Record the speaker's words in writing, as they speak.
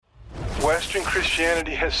Western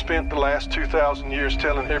Christianity has spent the last 2,000 years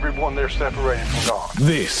telling everyone they're separated from God.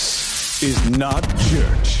 This is Not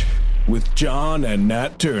Church with John and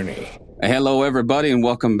Nat Turney. Hello, everybody, and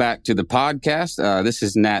welcome back to the podcast. This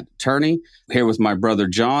is Nat Turney, here with my brother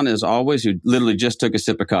John, as always, who literally just took a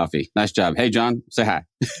sip of coffee. Nice job. Hey, John, say hi.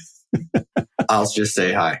 I'll just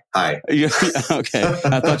say hi. Hi. Okay.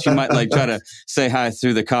 I thought you might try to say hi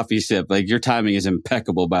through the coffee sip. Your timing is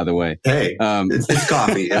impeccable, by the way. Hey, it's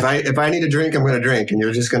coffee. If I need a drink, I'm going to drink, and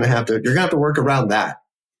you're going to have to work around that.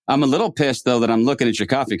 I'm a little pissed though that I'm looking at your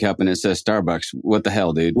coffee cup and it says Starbucks. What the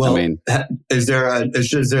hell, dude? Well, is there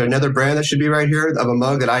another brand that should be right here of a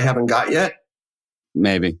mug that I haven't got yet?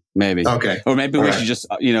 Maybe. Okay. Or maybe we should just,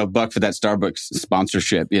 buck for that Starbucks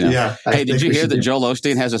sponsorship, Yeah. Hey, did you hear that Joel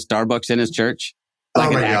Osteen has a Starbucks in his church?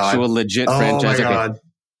 An actual legit franchise. Oh my God.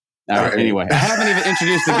 All right. Anyway, I haven't even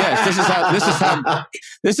introduced the guest.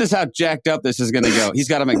 This is how jacked up this is going to go. He's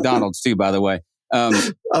got a McDonald's too, by the way.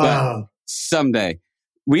 But someday.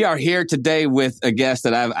 We are here today with a guest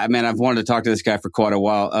that I've wanted to talk to this guy for quite a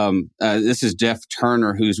while. This is Jeff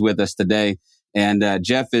Turner, who's with us today. And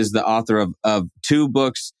Jeff is the author of 2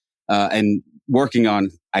 books and working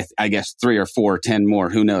on, I guess, 3 or 4, 10 more.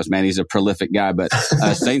 Who knows, man? He's a prolific guy. But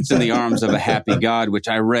Saints in the Arms of a Happy God, which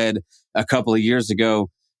I read a couple of years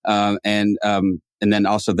ago. And then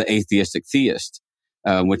also The Atheistic Theist,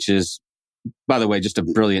 which is, by the way, just a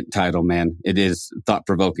brilliant title, man. It is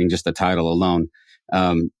thought-provoking, just the title alone.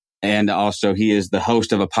 And also he is the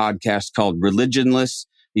host of a podcast called Religionless.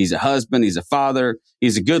 He's a husband. He's a father.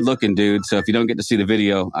 He's a good looking dude. So if you don't get to see the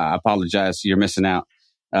video, I apologize. You're missing out.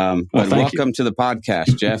 But welcome to the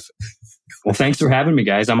podcast, Jeff. Well, thanks for having me,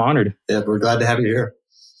 guys. I'm honored. Yeah, we're glad to have you here.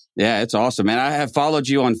 Yeah, it's awesome, man. I have followed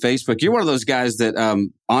you on Facebook. You're one of those guys that,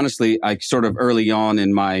 honestly, I sort of early on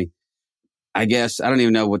in my, I guess, I don't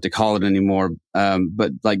even know what to call it anymore,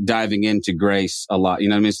 but diving into grace a lot, you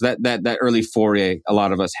know what I mean? So that early foray, a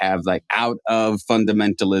lot of us have out of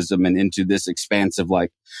fundamentalism and into this expansive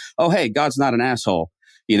oh, hey, God's not an asshole,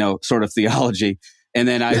 sort of theology. And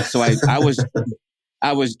then I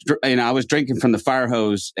was drinking from the fire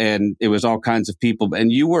hose and it was all kinds of people.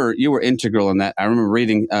 And you were integral in that. I remember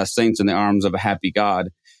reading Saints in the Arms of a Happy God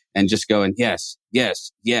and just going, yes,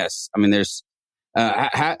 yes, yes. I mean, there's,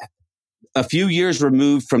 a few years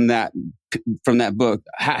removed from that book,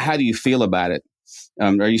 how do you feel about it?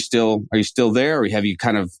 Are you still there, or have you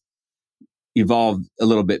kind of evolved a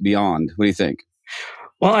little bit beyond? What do you think?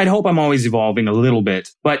 Well, I'd hope I'm always evolving a little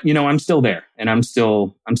bit, but I'm still there, and I'm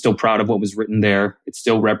still proud of what was written there. It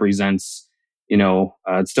still represents,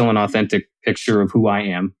 it's still an authentic picture of who I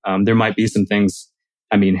am. There might be some things.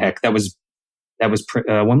 I mean, heck, that was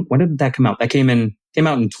when did that come out? That came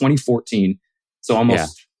out in 2014, so almost.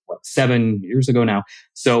 Yeah. 7 years ago now.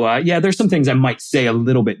 So, there's some things I might say a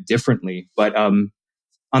little bit differently, but, on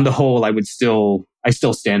the whole, I still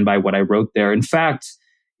stand by what I wrote there. In fact,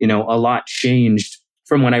 a lot changed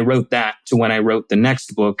from when I wrote that to when I wrote the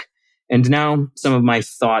next book. And now some of my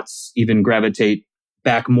thoughts even gravitate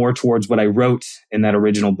back more towards what I wrote in that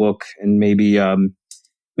original book. And maybe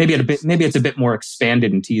it's a bit more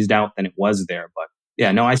expanded and teased out than it was there. But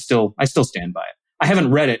yeah, no, I still stand by it. I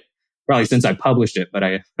haven't read it probably since I published it, but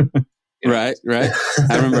I... Right. I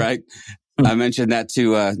remember I mentioned that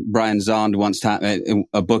to Brian Zond once time,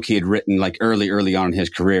 a book he had written early on in his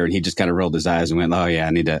career, and he just kind of rolled his eyes and went, "Oh yeah,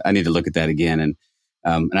 I need to look at that again." And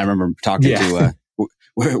I remember talking to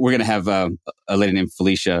we're going to have a lady named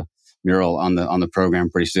Felicia Murrell on the program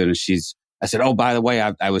pretty soon, and I said, "Oh, by the way,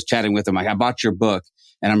 I was chatting with him. I bought your book,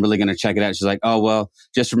 and I'm really going to check it out." She's like, "Oh well,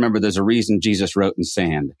 just remember, there's a reason Jesus wrote in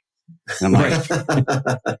sand." And I'm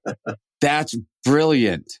like, that's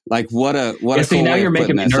brilliant. What a cool see, now you're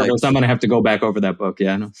making me nervous. I'm going to have to go back over that book.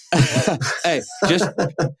 Yeah, I know. Hey,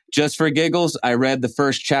 just for giggles, I read the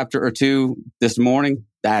first chapter or 2 this morning.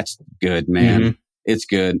 That's good, man. Mm-hmm. It's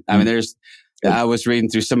good. I mean, I was reading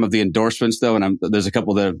through some of the endorsements though, and there's a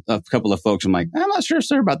couple of folks. I'm like, I'm not sure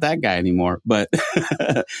about that guy anymore, but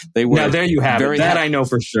they were. Now there you have it. That I know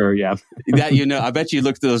for sure. Yeah, that I bet you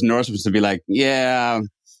look through those endorsements and be like, yeah.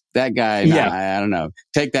 That guy, I don't know.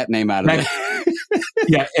 Take that name out of it.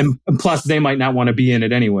 Yeah, and plus they might not want to be in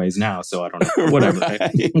it anyways now, so I don't know. Whatever. Right.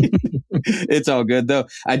 It's all good though.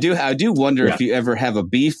 I do wonder if you ever have a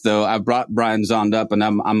beef though. I brought Brian Zond up, and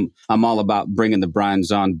I'm all about bringing the Brian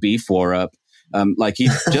Zond beef war up. He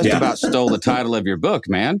just about stole the title of your book,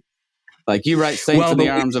 man. You write Saints in the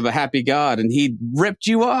Arms of a Happy God, and he ripped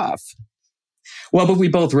you off. Well, but we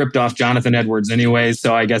both ripped off Jonathan Edwards anyway,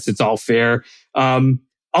 so I guess it's all fair.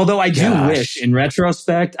 Although I do wish, in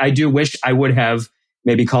retrospect, I would have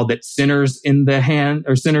maybe called it Sinners in the Hand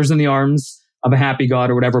or Sinners in the Arms of a happy God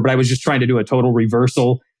or whatever, but I was just trying to do a total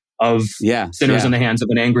reversal of sinners in the hands of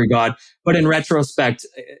an angry God. But in retrospect,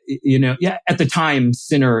 at the time,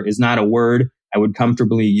 sinner is not a word I would have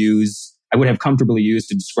comfortably used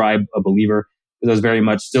to describe a believer, because I was very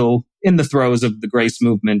much still in the throes of the grace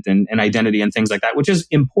movement and identity and things like that, which is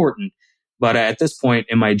important. But at this point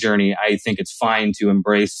in my journey, I think it's fine to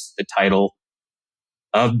embrace the title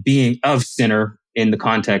of being of sinner in the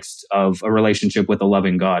context of a relationship with a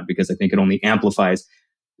loving God, because I think it only amplifies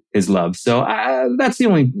his love. So that's the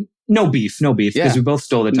only, no beef, because we both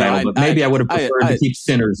stole the title, but maybe I would have preferred to keep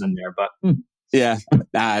sinners in there, but yeah,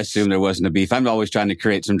 I assume there wasn't a beef. I'm always trying to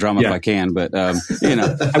create some drama if I can, but I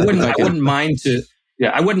wouldn't mind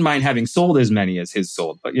I wouldn't mind having sold as many as his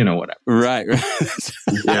sold, but whatever. Right.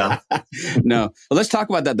 Yeah. No. Well, let's talk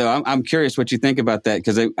about that though. I'm curious what you think about that,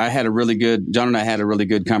 because John and I had a really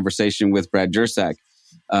good conversation with Brad Jersak.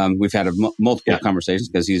 We've had multiple conversations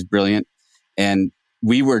because he's brilliant, and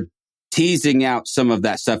we were teasing out some of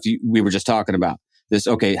that stuff we were just talking about.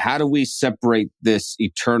 How do we separate this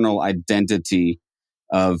eternal identity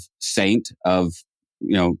of saint, of,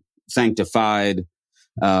 sanctified,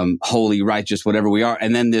 holy, righteous, whatever we are,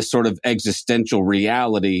 and then this sort of existential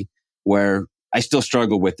reality where I still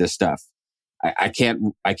struggle with this stuff. I can't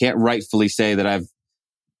rightfully say that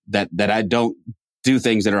that I don't do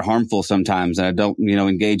things that are harmful sometimes, and I don't,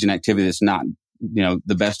 engage in activity that's not,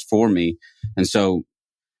 the best for me. And so,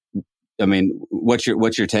 I mean, what's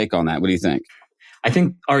your take on that? What do you think? I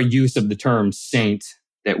think our use of the term saint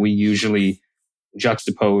that we usually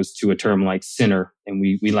juxtapose to a term like sinner, and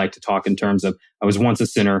we like to talk in terms of, I was once a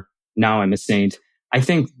sinner, now I'm a saint. I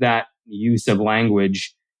think that use of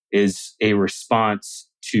language is a response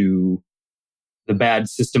to the bad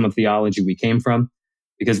system of theology we came from.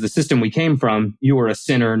 Because the system we came from, you were a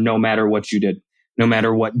sinner no matter what you did, no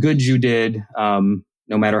matter what good you did, no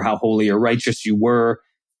matter how holy or righteous you were,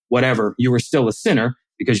 whatever, you were still a sinner,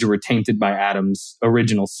 because you were tainted by Adam's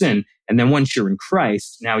original sin. And then once you're in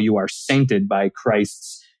Christ, now you are sainted by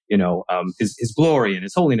Christ's, his glory and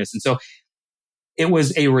his holiness. And so it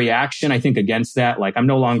was a reaction, I think, against that. Like, I'm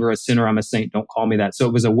no longer a sinner, I'm a saint, don't call me that. So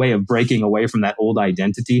it was a way of breaking away from that old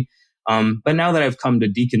identity. But now that I've come to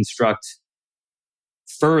deconstruct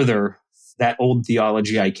further that old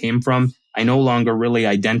theology I came from, I no longer really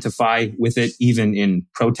identify with it, even in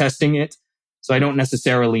protesting it. So I don't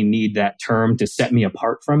necessarily need that term to set me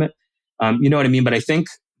apart from it. You know what I mean? But I think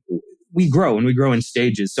we grow, and we grow in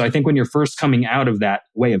stages. So I think when you're first coming out of that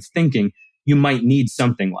way of thinking, you might need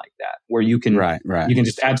something like that, where you can, you can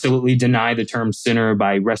just absolutely deny the term sinner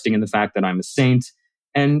by resting in the fact that I'm a saint.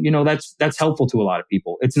 And, that's helpful to a lot of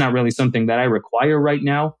people. It's not really something that I require right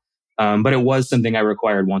now. But it was something I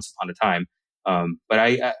required once upon a time. But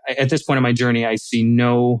I at this point in my journey, I see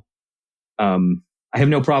I have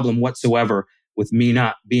no problem whatsoever with me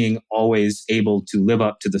not being always able to live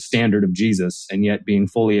up to the standard of Jesus, and yet being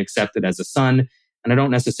fully accepted as a son. And I don't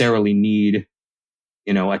necessarily need,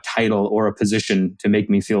 a title or a position to make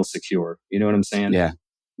me feel secure. You know what I'm saying? Yeah.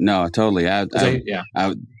 No, totally.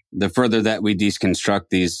 The further that we deconstruct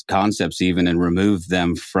these concepts even and remove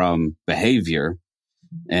them from behavior,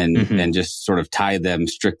 and just sort of tie them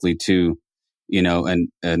strictly to,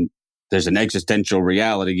 and there's an existential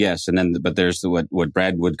reality, yes, and then but there's what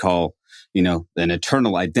Brad would call, an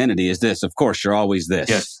eternal identity is this. Of course, you're always this.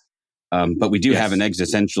 Yes. But we do have an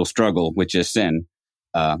existential struggle, which is sin,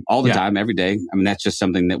 all the time, every day. I mean, that's just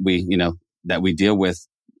something that we deal with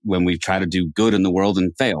when we try to do good in the world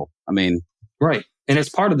and fail. I mean, right, and it's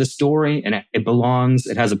part of the story, and it belongs.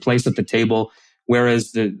 It has a place at the table.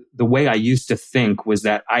 Whereas the way I used to think was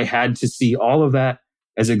that I had to see all of that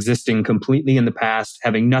as existing completely in the past,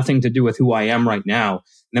 having nothing to do with who I am right now.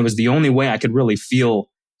 And that was the only way I could really feel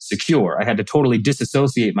secure. I had to totally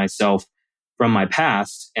disassociate myself from my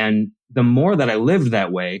past. And the more that I lived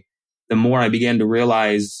that way, the more I began to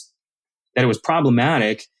realize that it was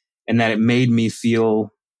problematic, and that it made me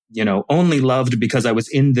feel, only loved because I was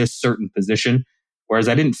in this certain position. Whereas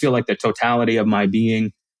I didn't feel like the totality of my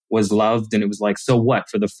being was loved. And it was like, so what?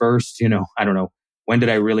 For the first, I don't know, when did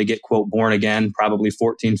I really get, quote, born again? Probably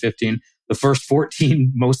 14, 15. The first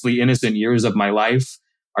 14 mostly innocent years of my life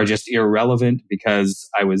are just irrelevant because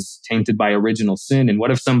I was tainted by original sin. And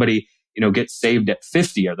what if somebody, gets saved at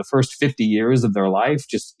 50? Are the first 50 years of their life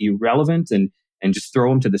just irrelevant and just throw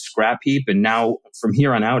them to the scrap heap? And now from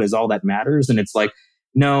here on out is all that matters. And it's like,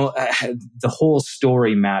 no, the whole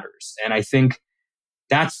story matters. And I think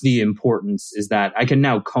that's the importance, is that I can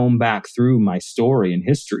now comb back through my story and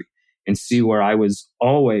history and see where I was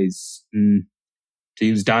always, to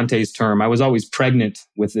use Dante's term, I was always pregnant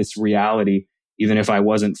with this reality, even if I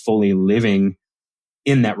wasn't fully living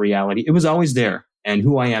in that reality. It was always there. And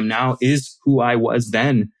who I am now is who I was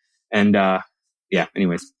then. And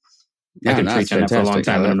anyways. I could preach on that for a long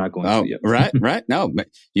time, but I'm not going to yet. Right. No,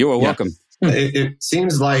 you are welcome. It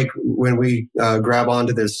seems like when we grab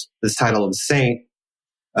onto this title of saint,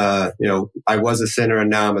 I was a sinner and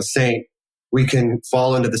now I'm a saint, we can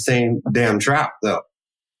fall into the same damn trap though.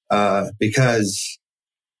 Because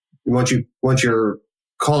once you're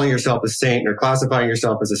calling yourself a saint or classifying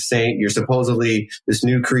yourself as a saint, you're supposedly this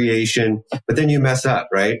new creation, but then you mess up,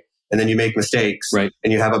 right? And then you make mistakes, right?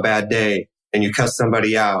 And you have a bad day and you cuss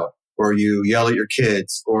somebody out or you yell at your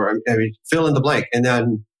kids or fill in the blank. And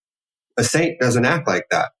then a saint doesn't act like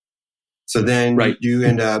that. So then you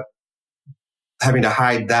end up having to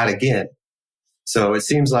hide that again. So it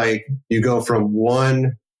seems like you go from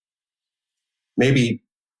one maybe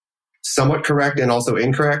somewhat correct and also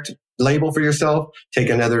incorrect label for yourself, take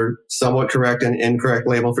another somewhat correct and incorrect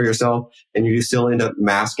label for yourself, and you still end up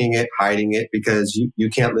masking it, hiding it, because you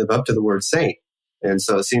can't live up to the word saint. And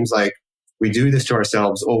so it seems like we do this to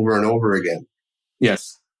ourselves over and over again.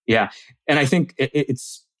 Yes. Yeah. And I think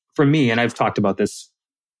it's, for me, and I've talked about this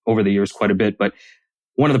over the years quite a bit, but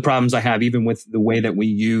one of the problems I have, even with the way that we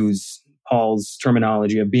use Paul's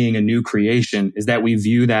terminology of being a new creation, is that we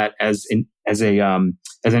view that as an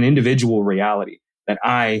individual reality, that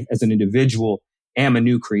I, as an individual, am a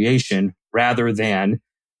new creation rather than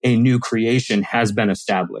a new creation has been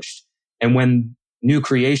established. And when new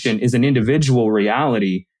creation is an individual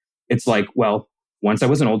reality, it's like, well, once I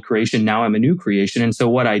was an old creation, now I'm a new creation. And so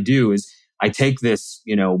what I do is I take this,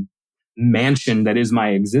 mansion that is my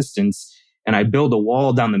existence, and I build a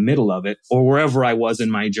wall down the middle of it, or wherever I was in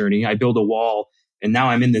my journey, I build a wall, and now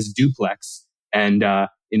I'm in this duplex, and I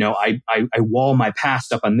wall my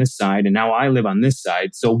past up on this side, and now I live on this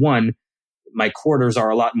side. So one, my quarters are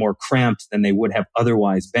a lot more cramped than they would have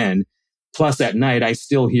otherwise been. Plus, at night, I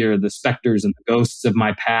still hear the specters and the ghosts of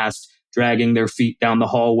my past dragging their feet down the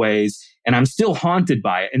hallways, and I'm still haunted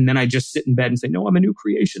by it. And then I just sit in bed and say, no, I'm a new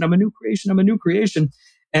creation. I'm a new creation. I'm a new creation.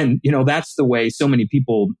 And, that's the way so many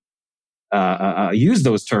people use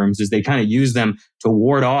those terms, is they kind of use them to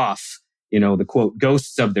ward off, the quote,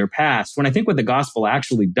 ghosts of their past. When I think what the gospel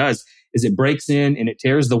actually does is it breaks in and it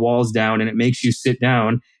tears the walls down and it makes you sit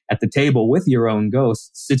down at the table with your own ghosts,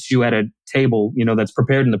 sits you at a table, that's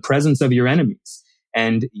prepared in the presence of your enemies.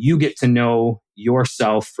 And you get to know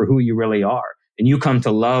yourself for who you really are. And you come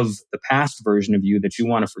to love the past version of you that you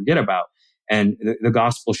want to forget about. And the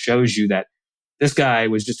gospel shows you that this guy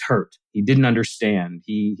was just hurt. He didn't understand.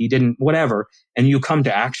 He didn't, whatever. And you come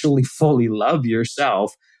to actually fully love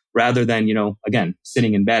yourself rather than, again,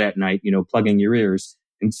 sitting in bed at night, plugging your ears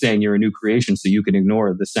and saying you're a new creation so you can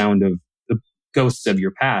ignore the sound of the ghosts of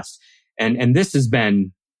your past. And this has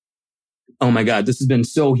been, oh my God, this has been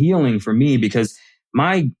so healing for me, because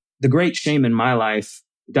the great shame in my life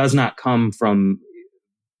does not come from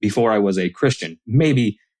before I was a Christian.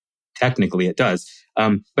 Maybe technically it does.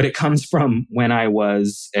 But it comes from when I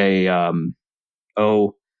was I'm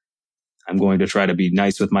going to try to be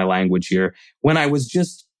nice with my language here. When I was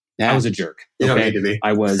I was a jerk. You don't need to be.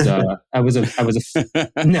 I was no,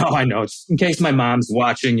 I know. Just in case my mom's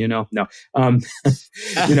watching, no. I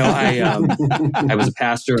was a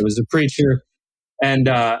pastor. I was a preacher, and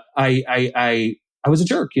I was a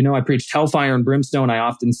jerk. I preached hellfire and brimstone. I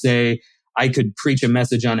often say I could preach a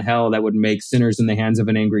message on hell that would make sinners in the hands of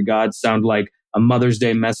an angry God sound like a Mother's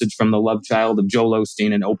Day message from the love child of Joel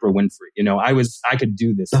Osteen and Oprah Winfrey. I could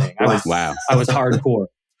do this thing. I was hardcore.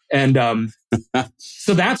 And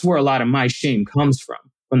so that's where a lot of my shame comes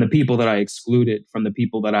from the people that I excluded, from the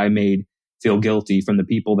people that I made feel guilty, from the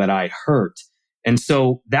people that I hurt. And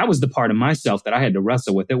so that was the part of myself that I had to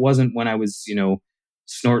wrestle with. It wasn't when I was,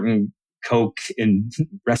 snorting coke in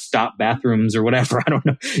rest stop bathrooms or whatever. I don't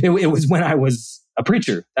know. It was when I was a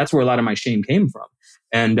preacher. That's where a lot of my shame came from.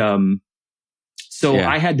 And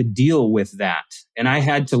I had to deal with that. And I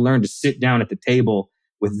had to learn to sit down at the table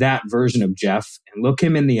with that version of Jeff and look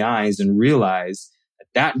him in the eyes and realize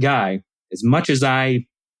that guy, as much as I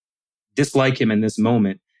dislike him in this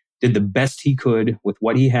moment, did the best he could with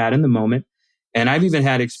what he had in the moment. And I've even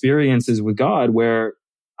had experiences with God where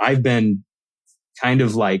I've been kind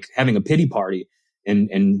of like having a pity party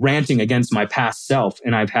and ranting against my past self.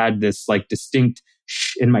 And I've had this like distinct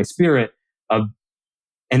in my spirit of,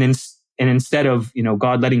 and instead of,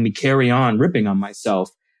 God letting me carry on ripping on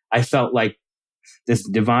myself, I felt like this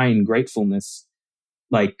divine gratefulness.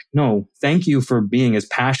 Like, no, thank you for being as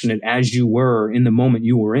passionate as you were in the moment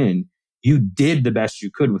you were in. You did the best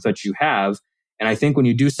you could with what you have. And I think when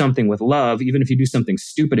you do something with love, even if you do something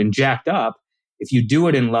stupid and jacked up, if you do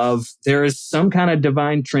it in love, there is some kind of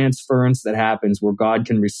divine transference that happens where God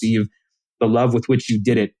can receive the love with which you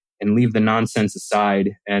did it and leave the nonsense aside.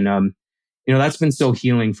 And, that's been so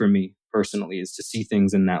healing for me personally, is to see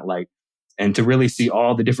things in that light and to really see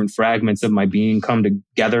all the different fragments of my being come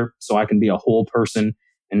together so I can be a whole person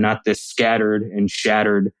and not this scattered and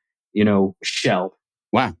shattered, shell.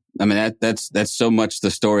 Wow. I mean, that's so much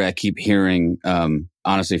the story I keep hearing,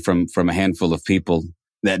 honestly, from a handful of people.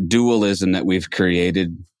 That dualism that we've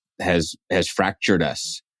created has fractured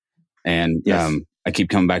us. And yes. I keep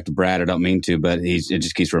coming back to Brad. I don't mean to, but it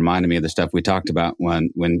just keeps reminding me of the stuff we talked about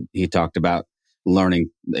when he talked about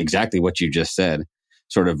learning exactly what you just said,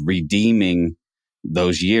 sort of redeeming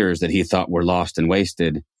those years that he thought were lost and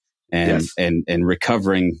wasted, and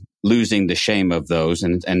recovering, losing the shame of those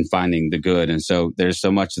and finding the good. And so there's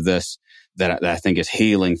so much of this that I think is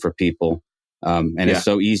healing for people. It's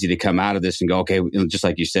so easy to come out of this and go, okay, just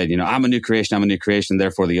like you said, I'm a new creation,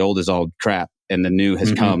 therefore the old is all crap and the new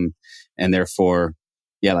has come. And therefore,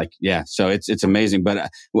 so it's amazing.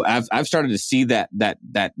 But I've started to see that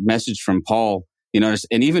message from Paul,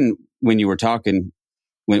 and even when you were talking,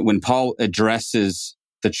 when Paul addresses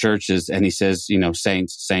the churches and he says,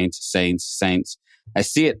 saints, I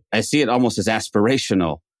see it almost as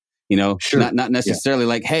aspirational, Sure. not necessarily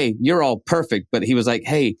like, hey, you're all perfect, but he was like,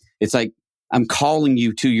 hey, it's like, I'm calling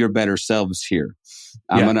you to your better selves here.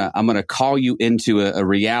 I'm gonna call you into a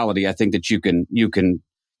reality I think that you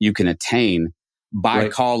can attain by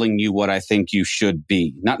calling you what I think you should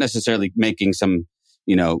be. Not necessarily making some,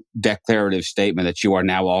 declarative statement that you are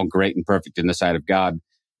now all great and perfect in the sight of God.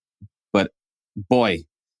 But boy,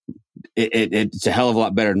 it's a hell of a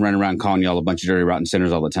lot better than running around calling you all a bunch of dirty, rotten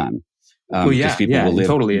sinners all the time. Because people will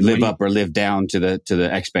live up or live down to the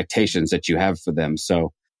expectations that you have for them.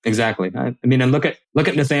 So exactly. I mean, and look at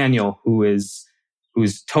Nathaniel, who's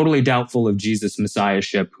totally doubtful of Jesus'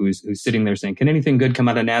 messiahship, who's sitting there saying, "Can anything good come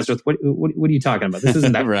out of Nazareth? What are you talking about? This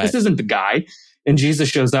isn't that. Right. This isn't the guy." And Jesus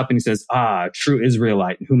shows up and he says, true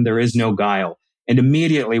Israelite, in whom there is no guile. And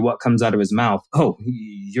immediately, what comes out of his mouth? Oh,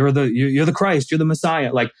 you're the Christ. You're the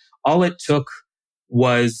Messiah. Like, all it took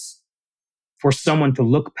was for someone to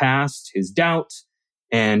look past his doubt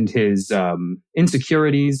and his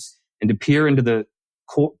insecurities and to peer into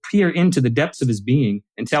the depths of his being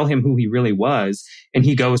and tell him who he really was. And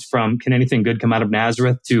he goes from, "Can anything good come out of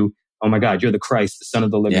Nazareth?" to, "Oh my God, you're the Christ, the Son of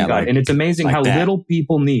the living God." And it's amazing how little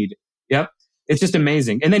people need. Yep. It's just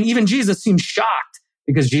amazing. And then even Jesus seems shocked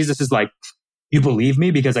because Jesus is like, "You believe me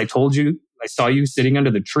because I told you, I saw you sitting under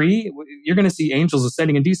the tree? You're going to see angels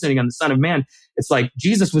ascending and descending on the Son of Man." It's like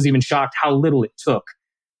Jesus was even shocked how little it took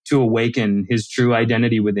to awaken his true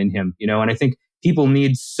identity within him, and I think people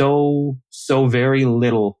need so very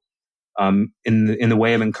little in the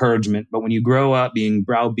way of encouragement. But when you grow up being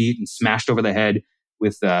browbeat and smashed over the head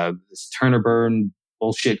with this Turner Burn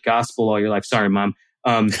bullshit gospel all your life, sorry, Mom,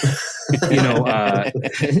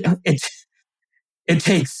 it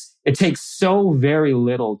takes so very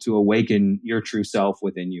little to awaken your true self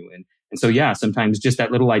within you. And so, sometimes just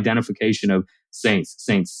that little identification of saints.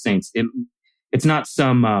 It's not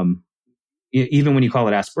some, even when you call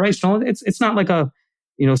it aspirational, it's not like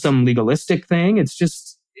some legalistic thing. It's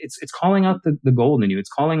just, it's calling out the gold in you. It's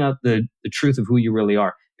calling out the truth of who you really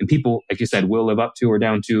are. And people, like you said, will live up to or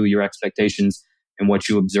down to your expectations and what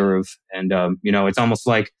you observe. And, it's almost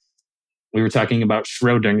like we were talking about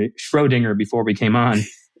Schrodinger before we came on.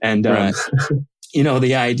 And,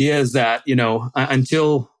 the idea is that,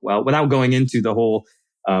 without going into the whole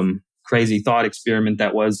crazy thought experiment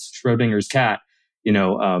that was Schrodinger's cat,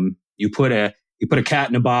 you put a cat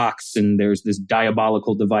in a box and there's this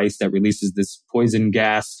diabolical device that releases this poison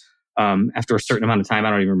gas after a certain amount of time. I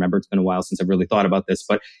don't even remember. It's been a while since I've really thought about this.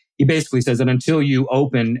 But he basically says that until you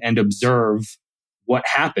open and observe what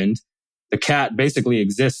happened, the cat basically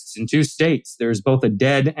exists in two states. There's both a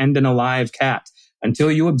dead and an alive cat.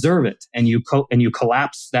 Until you observe it and you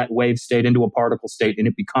collapse that wave state into a particle state and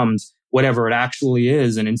it becomes whatever it actually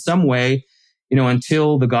is. And in some way,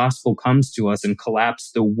 until the gospel comes to us and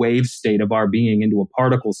collapse the wave state of our being into a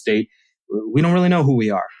particle state, we don't really know who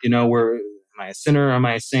we are. Am I a sinner? Am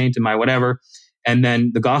I a saint? Am I whatever? And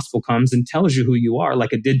then the gospel comes and tells you who you are,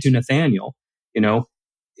 like it did to Nathaniel,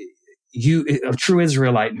 you, a true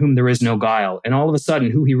Israelite in whom there is no guile. And all of a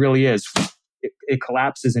sudden, who he really is, it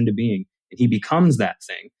collapses into being. And he becomes that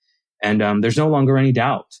thing. And there's no longer any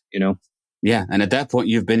doubt, Yeah. And at that point,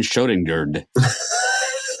 you've been Schrödingered.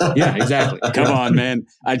 Yeah, exactly. Come on, man.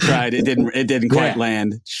 I tried. It didn't quite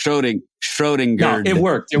land. Schrödinger. No, it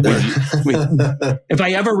worked. If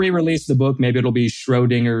I ever re-release the book, maybe it'll be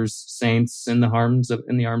Schrödinger's Saints in the Arms of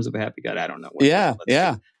a Happy God. I don't know. Yeah.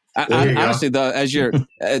 Honestly, though, as you're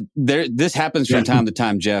there, this happens from time to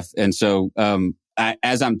time, Jeff. And so,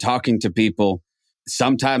 as I'm talking to people,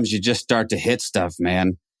 sometimes you just start to hit stuff,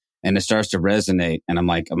 man, and it starts to resonate. And I'm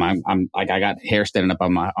like, I'm like, I got hair standing up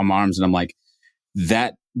on my arms, and I'm like,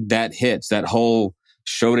 that hits. That whole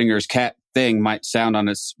Schrodinger's cat thing might sound on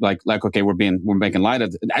its like okay, we're making light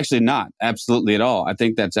of it. Actually, not absolutely at all. I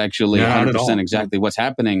think that's actually 100% exactly what's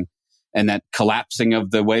happening, and that collapsing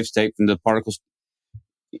of the wave state from the particles.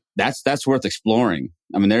 That's worth exploring.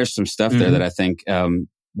 I mean, there's some stuff there that I think,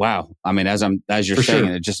 wow. I mean, as you're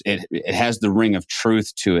saying, it has the ring of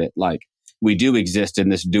truth to it. Like, we do exist in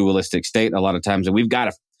this dualistic state a lot of times, and we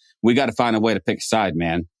got to find a way to pick a side,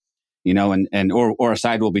 man. You know, or a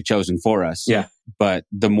side will be chosen for us. Yeah. But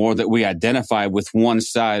the more that we identify with one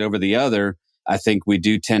side over the other, I think we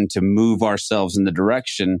do tend to move ourselves in the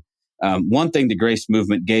direction. One thing the Grace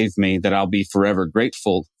movement gave me that I'll be forever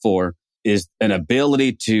grateful for is an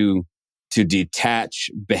ability to detach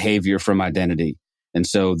behavior from identity. And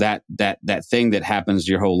so that thing that happens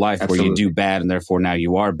your whole life where you do bad and therefore now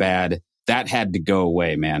you are bad, that had to go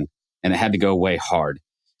away, man. And it had to go away hard.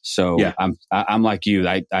 So I'm like you.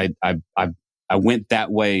 I went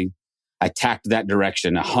that way. I tacked that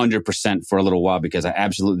direction 100% for a little while because I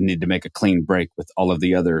absolutely needed to make a clean break with all of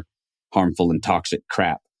the other harmful and toxic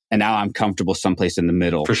crap. And now I'm comfortable someplace in the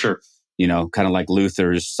middle. For sure. You know, kind of like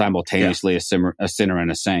Luther's simultaneously a sinner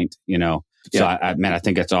and a saint, you know. So I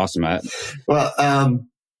think that's awesome. Well, I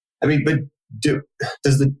mean, but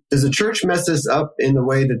does the church mess us up in the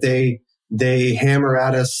way that they hammer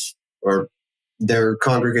at us, or their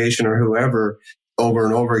congregation or whoever, over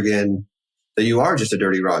and over again, that you are just a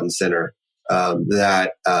dirty, rotten sinner,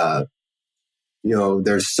 that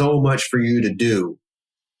there's so much for you to do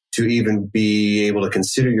to even be able to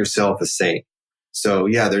consider yourself a saint. So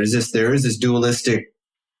there is this dualistic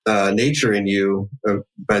nature in you,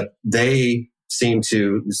 but they seem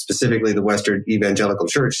to, specifically the Western Evangelical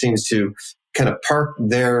Church, seems to kind of park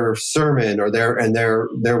their sermon or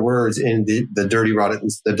their words in the dirty, rotten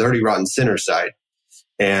sinner side.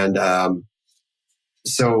 And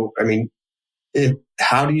so, I mean,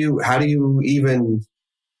 how do you even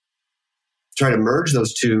try to merge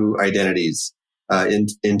those two identities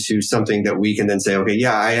into something that we can then say, okay,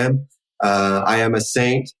 I am a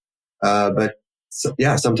saint, but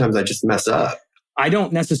sometimes I just mess up. I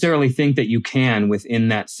don't necessarily think that you can within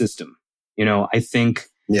that system. You know, I think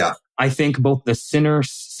both the sinner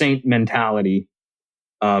saint mentality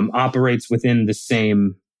operates within the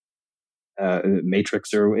same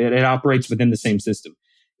matrix, or it operates within the same system.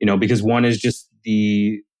 You know, because one is just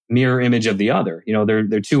the mirror image of the other. You know,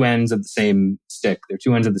 they're two ends of the same stick. They're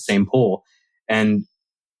two ends of the same pole, and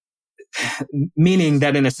meaning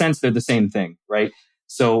that in a sense they're the same thing, right?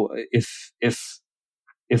 So if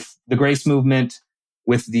the Grace movement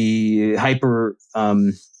with the hyper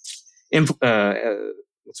what's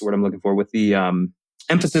the word I'm looking for, with the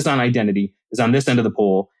emphasis on identity is on this end of the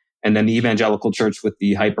pole, and then the evangelical church with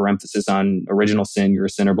the hyper emphasis on original sin, you're a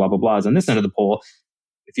sinner, blah blah blah, is on this end of the pole.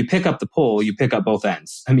 If you pick up the pole, you pick up both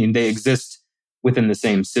ends. I mean, they exist within the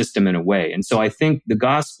same system in a way. And so I think the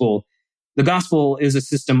gospel is a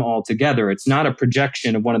system altogether. It's not a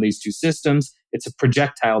projection of one of these two systems. It's a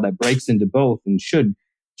projectile that breaks into both and should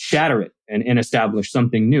shatter it and establish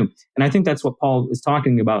something new. And I think that's what Paul is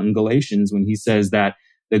talking about in Galatians when he says that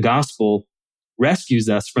the gospel rescues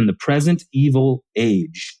us from the present evil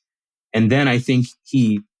age. And then I think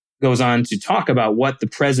he goes on to talk about what the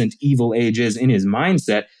present evil age is in his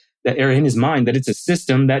mindset, that it's a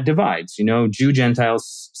system that divides, you know, Jew,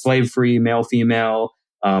 Gentiles, slave free, male, female,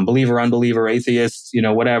 believer, unbeliever, atheist, you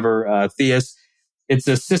know, whatever, theist. It's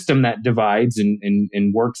a system that divides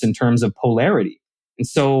and works in terms of polarity. And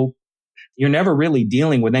so you're never really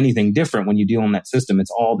dealing with anything different when you deal in that system.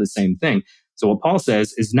 It's all the same thing. So what Paul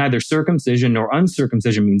says is neither circumcision nor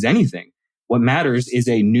uncircumcision means anything. What matters is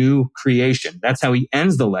a new creation. That's how he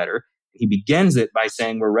ends the letter. He begins it by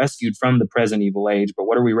saying we're rescued from the present evil age, but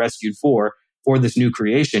what are we rescued for? For this new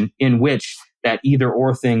creation in which that either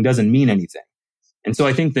or thing doesn't mean anything. And so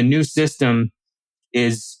I think the new system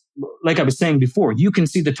is, like I was saying before, you can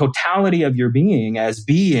see the totality of your being as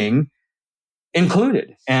being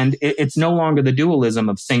included. And it's no longer the dualism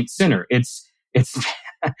of saint-sinner. It's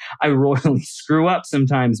I royally screw up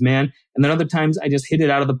sometimes, man. And then other times I just hit it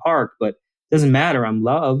out of the park, but it doesn't matter. I'm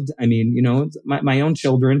loved. I mean, you know, my own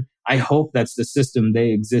children, I hope that's the system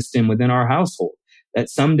they exist in within our household. That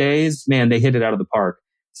some days, man, they hit it out of the park.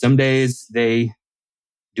 Some days they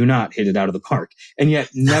do not hit it out of the park. And yet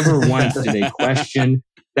never once do they question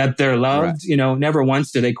that they're loved. Right. You know, never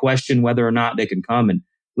once do they question whether or not they can come and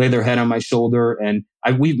lay their head on my shoulder. And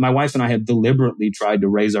my wife and I have deliberately tried to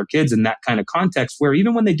raise our kids in that kind of context where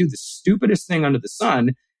even when they do the stupidest thing under the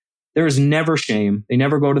sun, there is never shame. They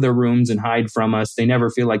never go to their rooms and hide from us. They never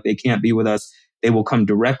feel like they can't be with us. They will come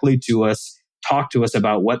directly to us, talk to us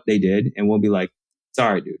about what they did. And we'll be like,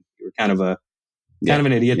 sorry, dude, you were kind of an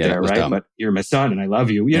idiot there, right? Dumb. But you're my son and I love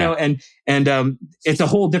you, you know, and it's a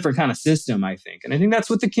whole different kind of system, I think. And I think that's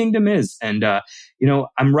what the kingdom is. And,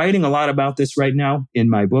 I'm writing a lot about this right now in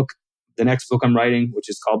my book, the next book I'm writing, which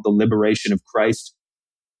is called The Liberation of Christ.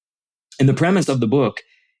 And the premise of the book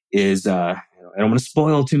is, I don't want to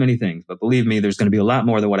spoil too many things, but believe me, there's going to be a lot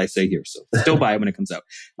more than what I say here. So still buy it when it comes out.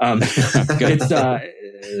 The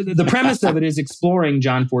premise of it is exploring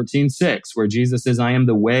John 14:6, where Jesus says, I am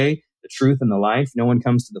the way, the truth, and the life. No one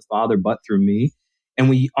comes to the Father but through me. And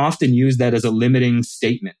we often use that as a limiting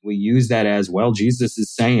statement. We use that as, well, Jesus is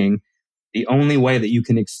saying the only way that you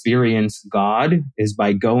can experience God is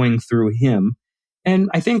by going through him. And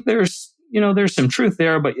I think there's some truth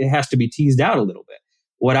there, but it has to be teased out a little bit.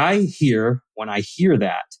 What I hear when I hear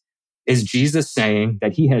that is Jesus saying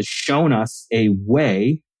that he has shown us a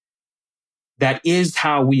way that is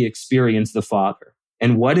how we experience the Father.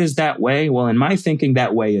 And what is that way? Well, in my thinking,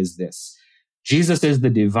 that way is this. Jesus is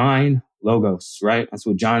the divine Logos, right? That's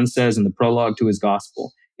what John says in the prologue to his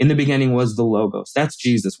gospel. In the beginning was the Logos. That's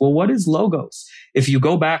Jesus. Well, what is Logos? If you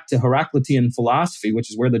go back to Heraclitean philosophy,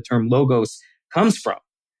 which is where the term Logos comes from,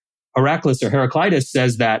 Heraclitus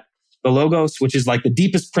says that the Logos, which is like the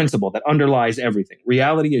deepest principle that underlies everything.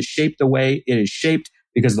 Reality is shaped the way it is shaped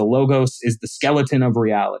because the Logos is the skeleton of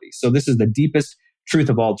reality. So this is the deepest truth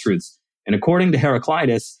of all truths. And according to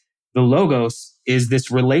Heraclitus, the Logos is this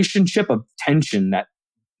relationship of tension that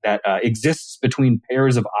exists between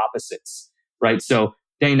pairs of opposites, right? So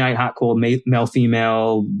day, night, hot, cold, male,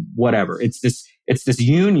 female, whatever. It's this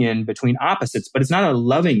union between opposites, but it's not a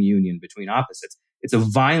loving union between opposites. It's a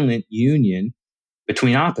violent union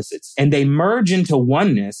between opposites. And they merge into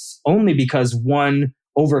oneness only because one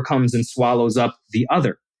overcomes and swallows up the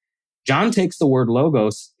other. John takes the word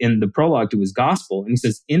Logos in the prologue to his gospel, and he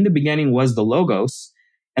says, in the beginning was the Logos,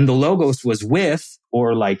 and the Logos was with,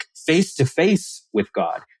 or like face to face with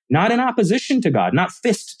God, not in opposition to God, not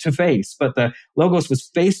fist to face, but the Logos was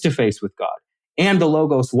face to face with God, and the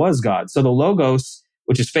Logos was God. So the Logos,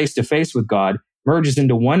 which is face to face with God, merges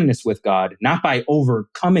into oneness with God, not by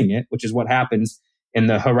overcoming it, which is what happens in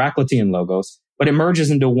the Heraclitean Logos, but it merges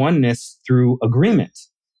into oneness through agreement.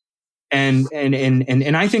 And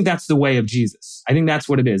I think that's the way of Jesus. I think that's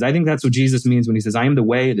what it is. I think that's what Jesus means when he says, I am the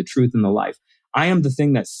way, the truth, and the life. I am the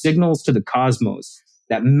thing that signals to the cosmos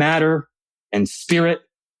that matter and spirit,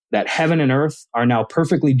 that heaven and earth are now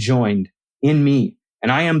perfectly joined in me.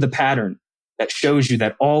 And I am the pattern that shows you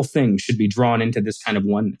that all things should be drawn into this kind of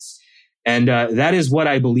oneness. And that is what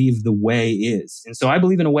I believe the way is. And so I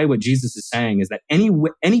believe in a way what Jesus is saying is that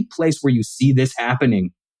any place where you see this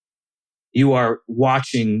happening, you are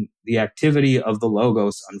watching the activity of the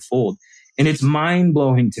Logos unfold. And it's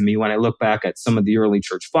mind-blowing to me when I look back at some of the early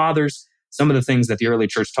church fathers, some of the things that the early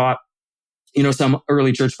church taught. You know, some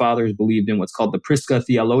early church fathers believed in what's called the Prisca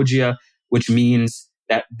Theologia, which means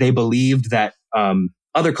that they believed that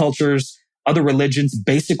other cultures, other religions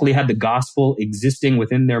basically had the gospel existing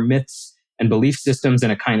within their myths and belief systems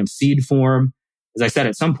in a kind of seed form. As I said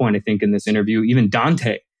at some point, I think in this interview, even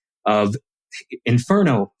Dante of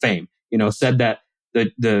Inferno fame, said that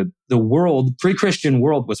the world, pre-Christian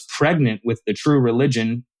world, was pregnant with the true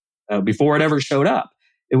religion before it ever showed up.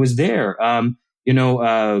 It was there.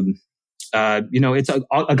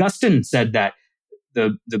 Augustine said that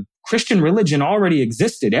the Christian religion already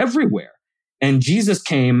existed everywhere. And Jesus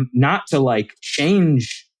came not to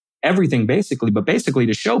change everything basically, but basically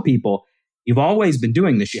to show people you've always been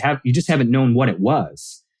doing this. You just haven't known what it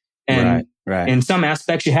was. And right. In some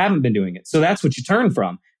aspects, you haven't been doing it. So that's what you turn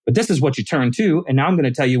from. But this is what you turn to. And now I'm going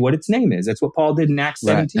to tell you what its name is. That's what Paul did in Acts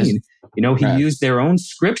 17. He used their own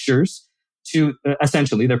scriptures to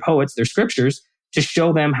essentially, they're poets, their scriptures, to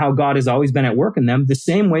show them how God has always been at work in them. The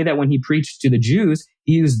same way that when he preached to the Jews,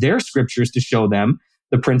 he used their scriptures to show them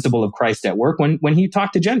the principle of Christ at work. When he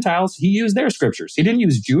talked to Gentiles, he used their scriptures. He didn't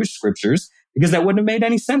use Jewish scriptures because that wouldn't have made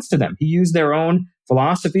any sense to them. He used their own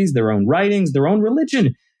philosophies, their own writings, their own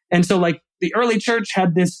religion. And so the early church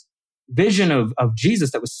had this vision of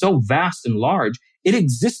Jesus that was so vast and large. It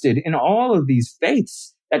existed in all of these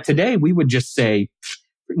faiths that today we would just say,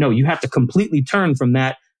 no, you have to completely turn from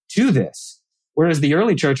that to this. Whereas the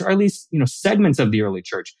early church, or at least, segments of the early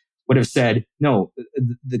church would have said, no,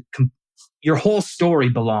 your whole story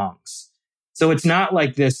belongs. So it's not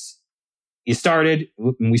like this, you started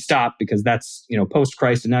and we stopped because that's,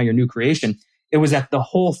 post-Christ and now you're new creation. It was that the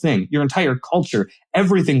whole thing, your entire culture,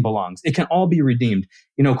 everything belongs. It can all be redeemed.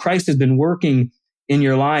 Christ has been working in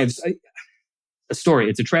your lives. A story.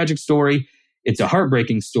 It's a tragic story. It's a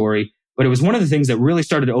heartbreaking story. But it was one of the things that really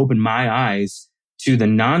started to open my eyes to the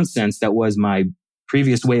nonsense that was my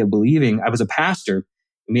previous way of believing. I was a pastor,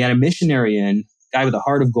 and we had a missionary in, guy with a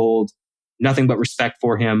heart of gold, nothing but respect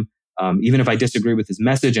for him. Even if I disagree with his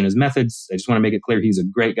message and his methods, I just want to make it clear he's a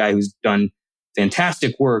great guy who's done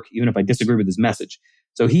fantastic work, even if I disagree with his message.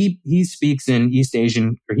 So he speaks in East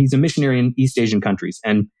Asian, or he's a missionary in East Asian countries.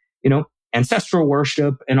 And, ancestral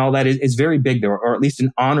worship and all that is very big there, or at least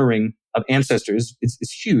an honoring of ancestors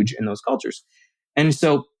is huge in those cultures. And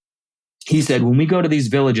so he said, when we go to these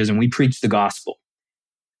villages and we preach the gospel,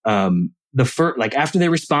 after they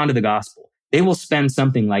respond to the gospel, they will spend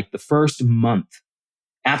something like the first month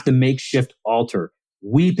at the makeshift altar,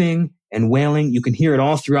 weeping and wailing. You can hear it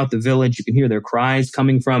all throughout the village. You can hear their cries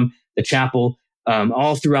coming from the chapel,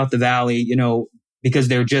 all throughout the valley, because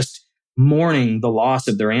they're just mourning the loss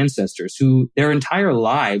of their ancestors who their entire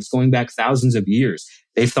lives, going back thousands of years,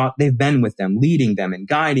 they've thought they've been with them, leading them and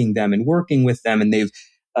guiding them and working with them. And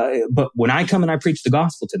but when I come and I preach the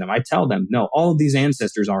gospel to them, I tell them, no, all of these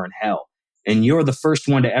ancestors are in hell. And you're the first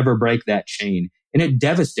one to ever break that chain. And it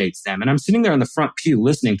devastates them. And I'm sitting there in the front pew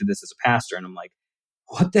listening to this as a pastor. And I'm like,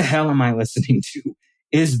 what the hell am I listening to?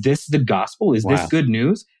 Is this the gospel? Is this good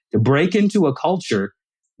news? To break into a culture,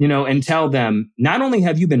 and tell them, not only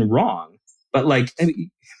have you been wrong, but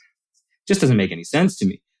just doesn't make any sense to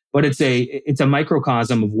me. But it's a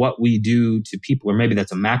microcosm of what we do to people, or maybe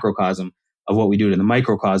that's a macrocosm of what we do to the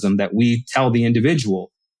microcosm, that we tell the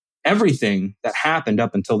individual everything that happened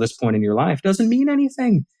up until this point in your life doesn't mean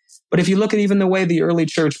anything. But if you look at even the way the early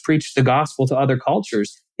church preached the gospel to other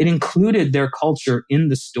cultures, it included their culture in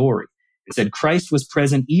the story. It said Christ was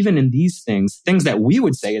present even in these things that we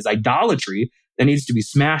would say is idolatry that needs to be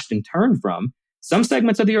smashed and turned from. Some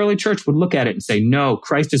segments of the early church would look at it and say, no,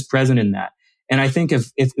 Christ is present in that. And I think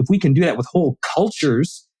if we can do that with whole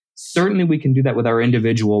cultures, certainly we can do that with our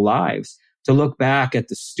individual lives, to look back at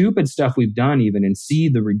the stupid stuff we've done even and see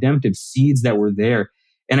the redemptive seeds that were there.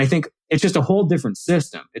 And I think it's just a whole different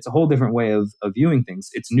system. It's a whole different way of viewing things.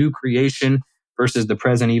 It's new creation versus the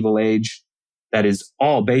present evil age that is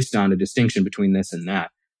all based on a distinction between this and that.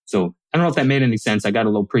 So I don't know if that made any sense. I got a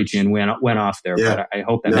little preachy and went off there, but I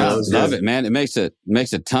hope that makes sense. Love it, man. It makes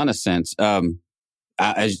a ton of sense.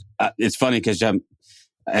 It's funny because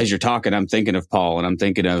as you're talking, I'm thinking of Paul, and I'm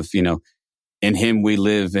thinking of, in him we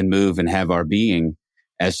live and move and have our being,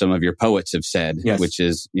 as some of your poets have said, which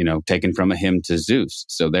is, taken from a hymn to Zeus.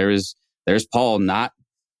 So there's Paul not,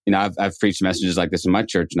 I've preached messages like this in my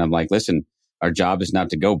church, and I'm like, listen, our job is not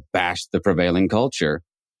to go bash the prevailing culture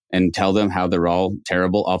and tell them how they're all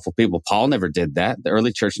terrible, awful people. Paul never did that. The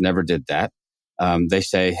early church never did that. They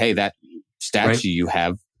say, hey, that statue you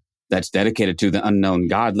have that's dedicated to the unknown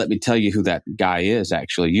God, let me tell you who that guy is,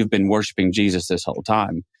 actually. You've been worshiping Jesus this whole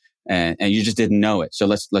time, and you just didn't know it. So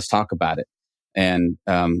let's talk about it. And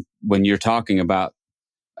when you're talking about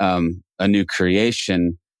a new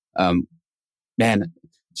creation, man,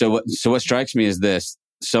 so what strikes me is this.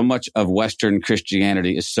 So much of Western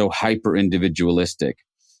Christianity is so hyper-individualistic.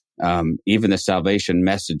 Even the salvation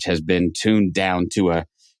message has been tuned down to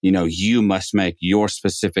you must make your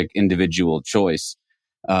specific individual choice,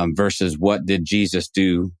 versus what did Jesus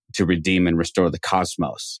do to redeem and restore the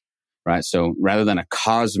cosmos, right? So rather than a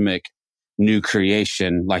cosmic new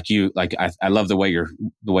creation, I love the way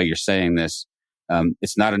you're saying this.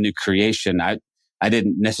 It's not a new creation. I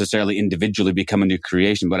didn't necessarily individually become a new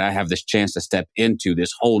creation, but I have this chance to step into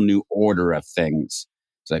this whole new order of things.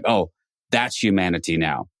 It's like, oh, that's humanity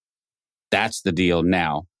now. That's the deal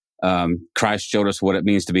now. Christ showed us what it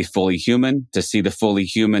means to be fully human, to see the fully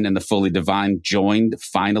human and the fully divine joined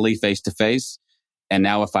finally face to face. And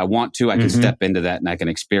now if I want to, I can step into that and I can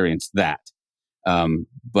experience that.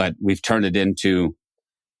 But we've turned it into,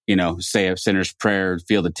 say a sinner's prayer,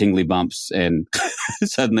 feel the tingly bumps, and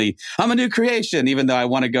suddenly I'm a new creation, even though I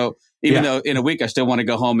want to go, though in a week I still want to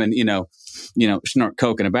go home and, snort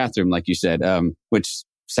coke in a bathroom, like you said, which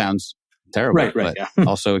sounds terrible. Right. But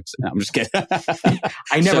also, I'm just kidding.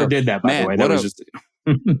 I never did that, by the way. That was just...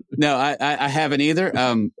 No, I haven't either.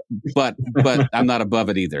 But I'm not above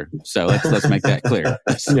it either. So let's make that clear.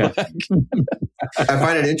 I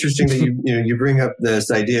find it interesting that you bring up this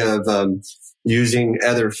idea of using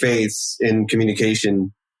other faiths in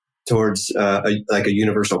communication towards a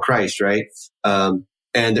universal Christ, right?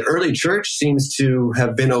 And the early church seems to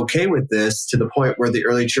have been okay with this, to the point where the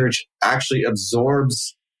early church actually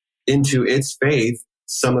absorbs into its faith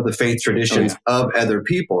some of the faith traditions of other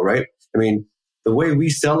people, right? I mean, the way we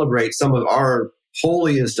celebrate some of our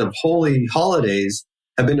holiest of holy holidays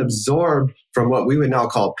have been absorbed from what we would now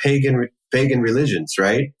call pagan religions,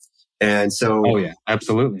 right? And so, oh yeah,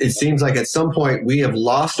 absolutely. It seems like at some point we have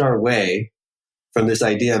lost our way from this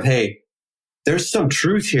idea of, hey, there's some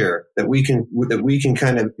truth here that we can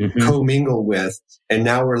kind of commingle with, and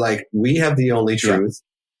now we're like, we have the only truth.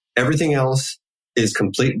 Yeah. Everything else is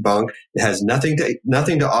complete bunk. It has nothing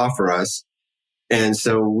to offer us, and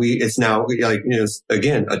so it's now like,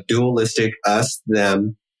 again, a dualistic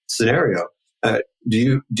us-them scenario.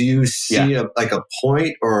 Do you see a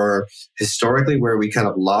point or historically where we kind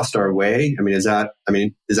of lost our way? Is that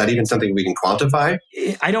even something we can quantify?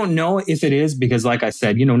 I don't know if it is, because like I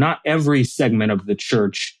said, not every segment of the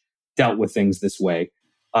church dealt with things this way.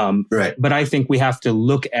 Right. But I think we have to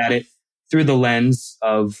look at it through the lens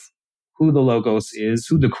of who the Logos is,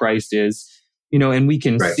 who the Christ is, and we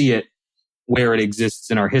can see it where it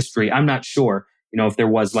exists in our history. I'm not sure. If there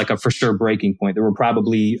was like a for sure breaking point, there were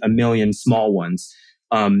probably a million small ones.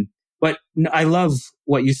 But I love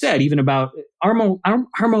what you said, even about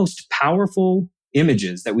our most powerful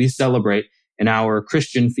images that we celebrate in our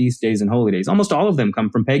Christian feast days and holy days. Almost all of them come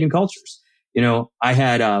from pagan cultures. I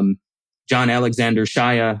had John Alexander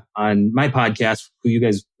Shia on my podcast, who you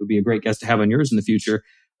guys would be a great guest to have on yours in the future,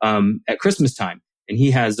 at Christmas time. And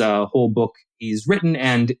he has a whole book he's written,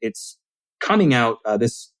 and it's coming out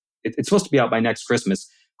it's supposed to be out by next Christmas,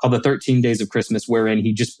 called The 13 Days of Christmas, wherein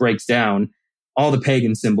he just breaks down all the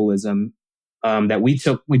pagan symbolism that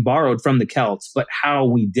we borrowed from the Celts, but how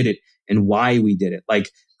we did it and why we did it.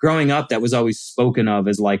 Like growing up, that was always spoken of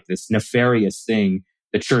as like this nefarious thing.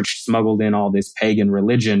 The church smuggled in all this pagan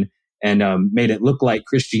religion and made it look like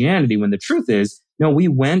Christianity, when the truth is, no, we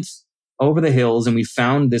went over the hills and we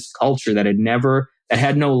found this culture that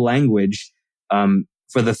had no language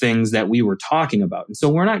for the things that we were talking about. And so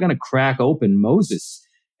we're not going to crack open Moses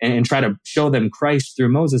and try to show them Christ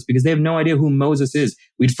through Moses, because they have no idea who Moses is.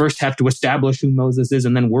 We'd first have to establish who Moses is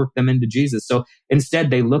and then work them into Jesus. So instead,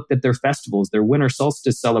 they looked at their festivals, their winter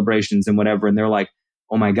solstice celebrations and whatever, and they're like,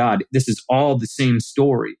 oh my God, this is all the same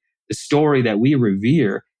story. The story that we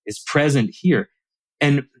revere is present here.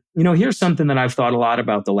 And, here's something that I've thought a lot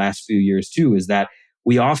about the last few years too, is that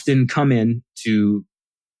we often come in to,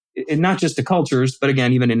 and not just to cultures, but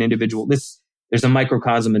again, even an individual, there's a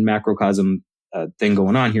microcosm and macrocosm thing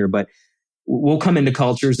going on here, but we'll come into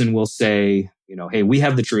cultures and we'll say, hey, we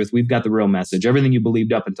have the truth. We've got the real message. Everything you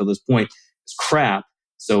believed up until this point is crap.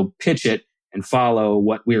 So pitch it and follow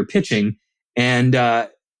what we're pitching. And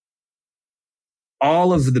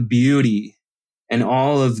all of the beauty and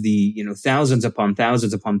all of the, thousands upon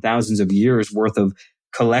thousands of years worth of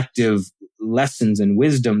collective lessons and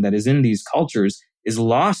wisdom that is in these cultures is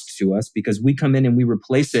lost to us, because we come in and we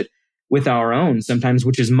replace it with our own, sometimes,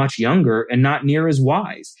 which is much younger and not near as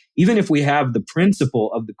wise. Even if we have the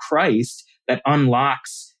principle of the Christ that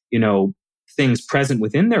unlocks, things present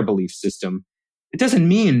within their belief system, it doesn't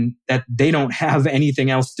mean that they don't have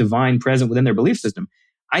anything else divine present within their belief system.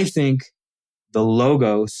 I think the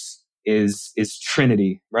Logos is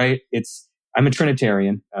Trinity, right? I'm a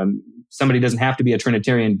Trinitarian. Somebody doesn't have to be a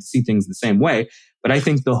Trinitarian to see things the same way. But I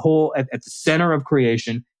think the whole, at the center of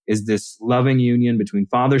creation is this loving union between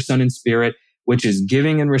Father, Son, and Spirit, which is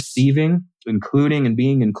giving and receiving, including and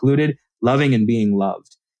being included, loving and being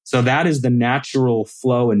loved. So that is the natural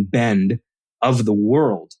flow and bend of the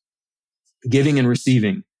world, giving and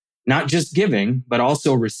receiving, not just giving, but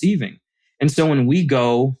also receiving. And so when we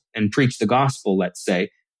go and preach the gospel, let's say,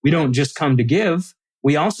 we don't just come to give,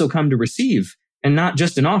 we also come to receive, and not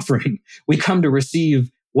just an offering. We come to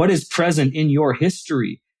receive what is present in your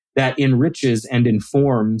history that enriches and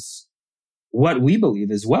informs what we believe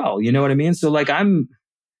as well. You know what I mean? So like I'm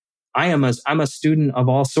a student of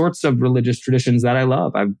all sorts of religious traditions that I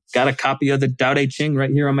love. I've got a copy of the Tao Te Ching right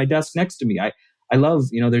here on my desk next to me. I love,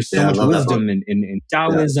 there's so much wisdom in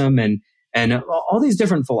Taoism and all these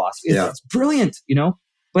different philosophies. It's brilliant,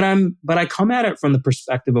 but I come at it from the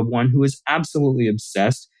perspective of one who is absolutely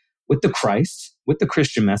obsessed with the Christ, with the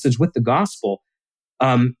Christian message, with the gospel.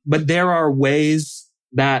 But there are ways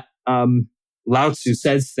that Lao Tzu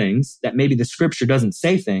says things that maybe the scripture doesn't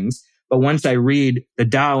say things. But once I read the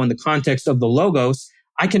Tao in the context of the Logos,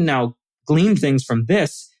 I can now glean things from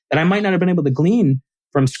this that I might not have been able to glean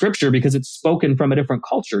from scripture because it's spoken from a different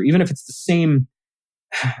culture. Even if it's the same,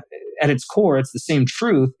 at its core, it's the same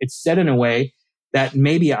truth. It's said in a way that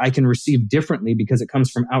maybe I can receive differently because it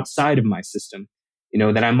comes from outside of my system,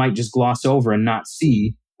 that I might just gloss over and not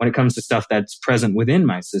see when it comes to stuff that's present within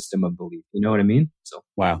my system of belief. You know what I mean? So,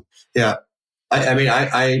 wow. Yeah. I've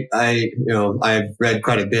read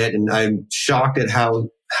quite a bit, and I'm shocked at how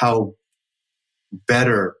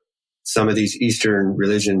better some of these Eastern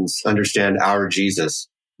religions understand our Jesus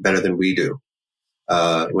better than we do.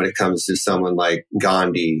 When it comes to someone like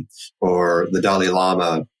Gandhi or the Dalai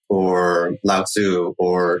Lama or Lao Tzu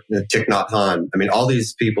or Thich Nhat Hanh. I mean, all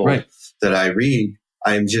these people that I read,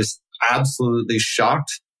 I'm just absolutely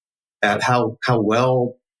shocked at how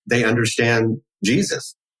well they understand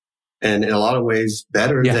Jesus, and in a lot of ways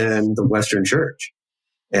better than the Western Church.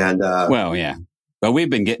 And well, yeah. But we've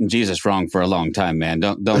been getting Jesus wrong for a long time, man.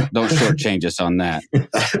 Don't shortchange us on that.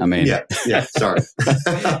 I mean, yeah. Sorry.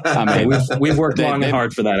 I mean, we've worked long and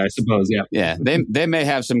hard for that, I suppose. Yeah, yeah. They may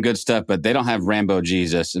have some good stuff, but they don't have Rambo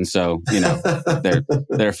Jesus, and so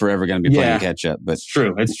they're forever going to be playing catch up. But it's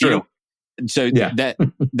true. It's true. So that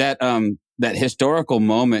historical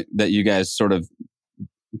moment that you guys sort of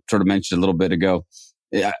mentioned a little bit ago,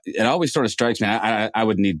 it always sort of strikes me. I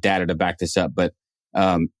would need data to back this up, but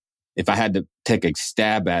if I had to take a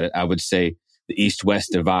stab at it, I would say the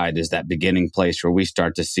East-West divide is that beginning place where we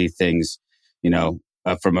start to see things,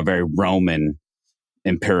 from a very Roman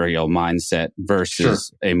imperial mindset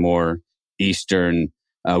versus a more Eastern.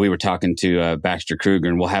 We were talking to Baxter Kruger,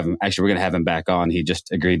 and we're going to have him back on. He just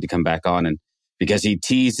agreed to come back on, and because he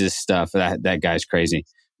teases stuff, that guy's crazy.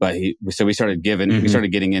 But we started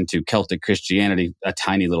getting into Celtic Christianity a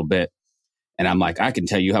tiny little bit. And I'm like, I can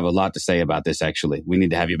tell you have a lot to say about this, actually. We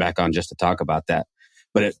need to have you back on just to talk about that.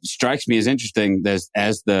 But it strikes me as interesting that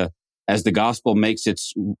as the gospel makes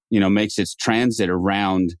its transit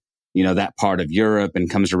around, that part of Europe and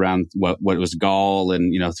comes around what was Gaul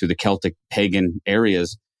and, through the Celtic pagan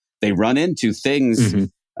areas, they run into things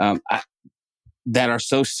that are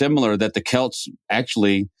so similar that the Celts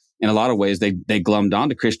actually, in a lot of ways, they glommed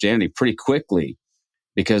onto Christianity pretty quickly.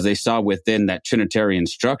 Because they saw within that Trinitarian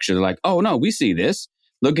structure, they're like, oh no, we see this.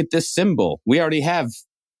 Look at this symbol. We already have.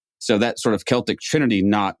 So that sort of Celtic Trinity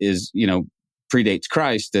knot is, predates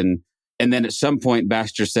Christ. And then at some point,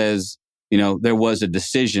 Baxter says, there was a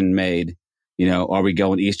decision made, are we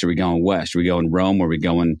going east or are we going west? Are we going Rome or are we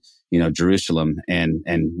going, Jerusalem? And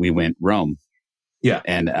we went Rome. Yeah.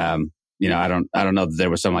 And, I don't know that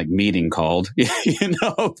there was some like meeting called,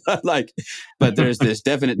 but there's this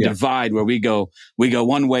definite divide where we go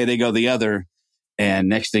one way, they go the other. And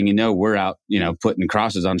next thing you know, we're out, putting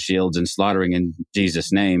crosses on shields and slaughtering in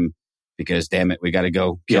Jesus' name because damn it, we got to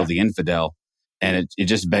go kill the infidel. And it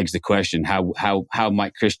just begs the question, how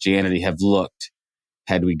might Christianity have looked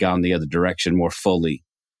had we gone the other direction more fully,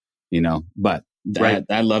 but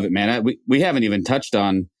I love it, man. We haven't even touched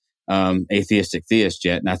on Atheistic Theist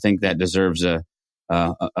yet, and I think that deserves a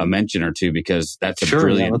mention or two because that's a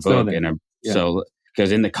brilliant book. So,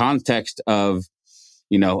 because in the context of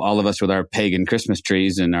all of us with our pagan Christmas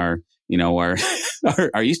trees and our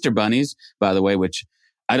our Easter bunnies, by the way, which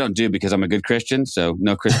I don't do because I'm a good Christian, so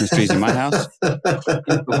no Christmas trees in my house.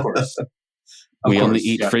 Of course, we only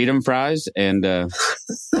eat freedom fries and.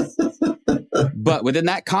 But within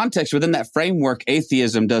that context, within that framework,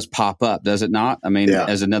 atheism does pop up, does it not? I mean,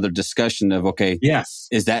 as another discussion of,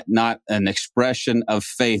 is that not an expression of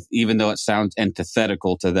faith, even though it sounds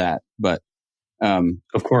antithetical to that? But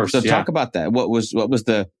of course, so talk about that. What was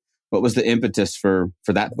the impetus for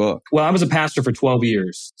that book? Well, I was a pastor for 12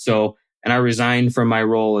 years, and I resigned from my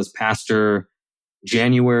role as pastor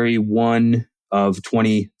January 1 of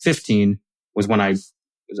 2015 was when I was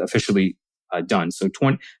officially done. So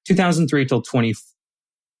 2003 till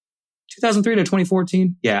 2003 to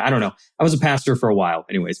 2014. Yeah, I don't know. I was a pastor for a while,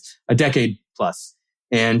 anyways, a decade plus.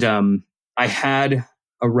 And I had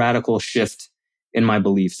a radical shift in my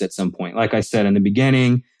beliefs at some point. Like I said in the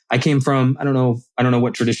beginning, I came from, I don't know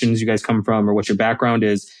what traditions you guys come from or what your background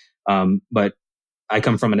is, but I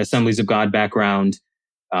come from an Assemblies of God background,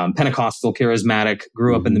 Pentecostal, charismatic,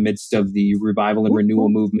 grew up in the midst of the revival and renewal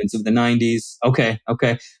movements of the 90s. Okay.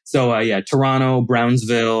 So, Toronto,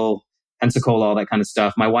 Brownsville, Pensacola, all that kind of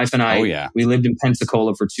stuff. My wife and I, we lived in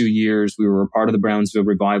Pensacola for 2 years. We were a part of the Brownsville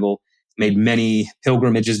revival, made many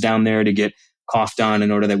pilgrimages down there to get coughed on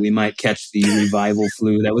in order that we might catch the revival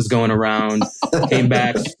flu that was going around. Came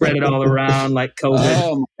back, spread it all around like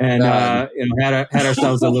COVID, and had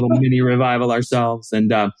ourselves a little mini revival ourselves.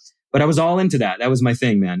 And but I was all into that. That was my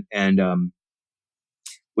thing, man. And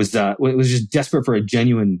was just desperate for a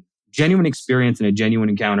genuine experience and a genuine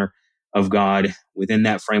encounter of God within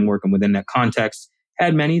that framework and within that context.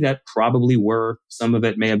 Had many that probably were. Some of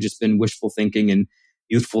it may have just been wishful thinking and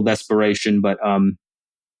youthful desperation, but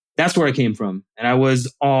that's where I came from. And I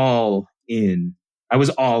was all in.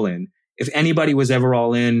 If anybody was ever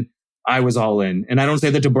all in, I was all in. And I don't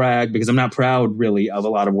say that to brag because I'm not proud really of a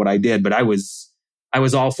lot of what I did, but I was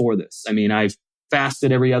all for this. I mean, I've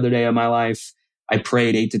fasted every other day of my life. I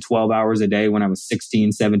prayed 8 to 12 hours a day when I was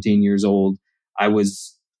 16, 17 years old. I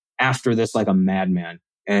was after this like a madman.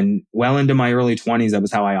 And well into my early 20s, that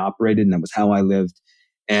was how I operated and that was how I lived.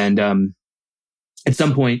 And at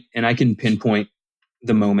some point, and I can pinpoint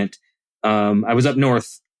the moment, I was up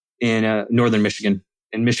north in northern Michigan.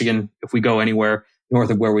 In Michigan, if we go anywhere north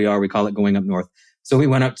of where we are, we call it going up north. So we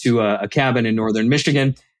went up to a cabin in northern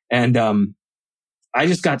Michigan, and I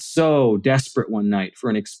just got so desperate one night for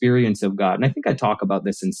an experience of God. And I think I talk about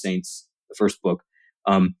this in Saints, the first book.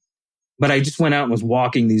 But I just went out and was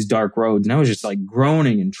walking these dark roads, and I was just like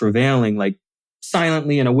groaning and travailing, like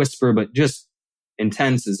silently in a whisper, but just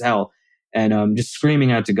intense as hell. And just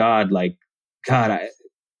screaming out to God, like, God,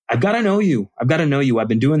 I've got to know you. I've got to know you. I've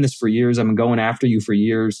been doing this for years. I've been going after you for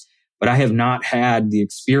years, but I have not had the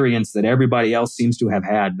experience that everybody else seems to have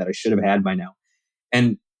had that I should have had by now.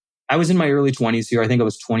 And I was in my early 20s here. I think I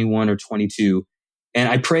was 21 or 22. And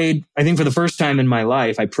I prayed, I think for the first time in my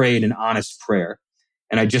life, I prayed an honest prayer.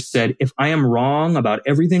 And I just said, if I am wrong about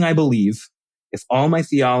everything I believe, if all my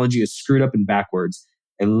theology is screwed up and backwards,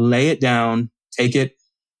 I lay it down, take it,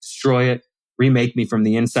 destroy it, remake me from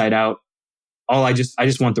the inside out. I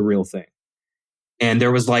just want the real thing. And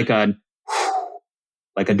there was like a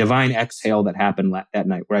divine exhale that happened that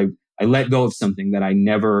night where I let go of something that I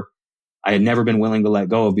had never been willing to let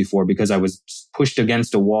go of before because I was pushed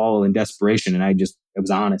against a wall in desperation, and it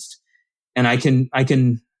was honest. And I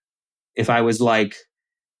can, if I was like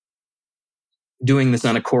doing this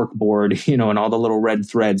on a cork board, and all the little red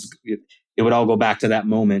threads, it would all go back to that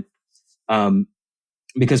moment.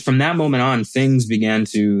 Because from that moment on, things began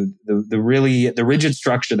to, the rigid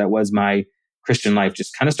structure that was my Christian life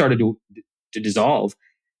just kind of started to dissolve.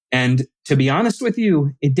 And to be honest with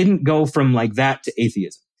you, it didn't go from like that to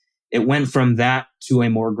atheism. It went from that to a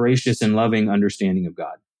more gracious and loving understanding of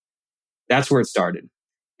God. That's where it started.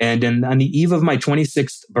 And on the eve of my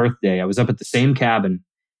 26th birthday, I was up at the same cabin,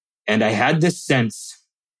 and I had this sense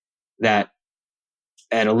that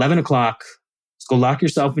at 11 o'clock, let's go lock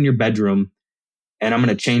yourself in your bedroom, and I'm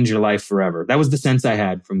going to change your life forever. That was the sense I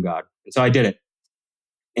had from God. And so I did it.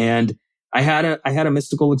 And I had a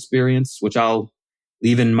mystical experience, which I'll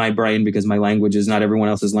leave in my brain because my language is not everyone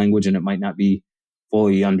else's language, and it might not be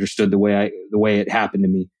fully understood the way it happened to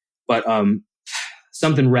me. But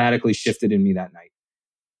something radically shifted in me that night.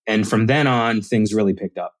 And from then on, things really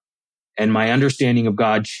picked up. And my understanding of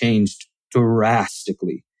God changed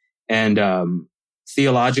drastically. And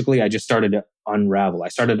theologically, I just started to unravel. I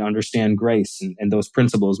started to understand grace and those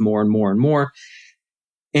principles more and more and more.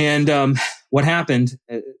 And what happened,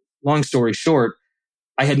 long story short,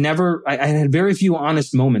 I had very few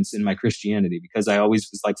honest moments in my Christianity because I always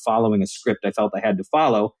was like following a script I felt I had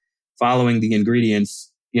to following the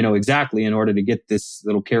ingredients, exactly in order to get this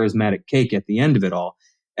little charismatic cake at the end of it all.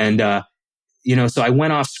 And, so I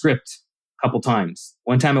went off script a couple times.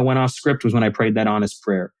 One time I went off script was when I prayed that honest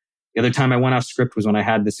prayer. The other time I went off script was when I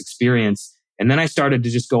had this experience. And then I started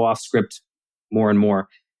to just go off script more and more.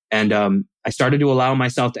 And I started to allow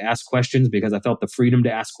myself to ask questions because I felt the freedom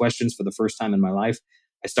to ask questions for the first time in my life.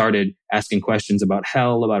 I started asking questions about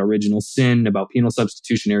hell, about original sin, about penal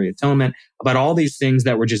substitutionary atonement, about all these things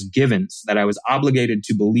that were just givens that I was obligated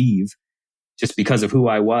to believe just because of who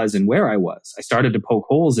I was and where I was. I started to poke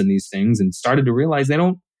holes in these things and started to realize they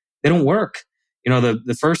don't work.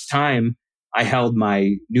 The first time I held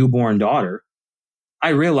my newborn daughter, I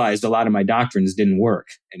realized a lot of my doctrines didn't work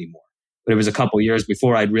anymore. But it was a couple years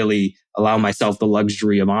before I'd really allow myself the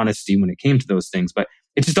luxury of honesty when it came to those things. But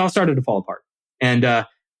it just all started to fall apart. And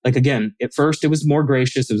again, at first it was more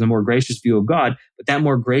gracious. It was a more gracious view of God. But that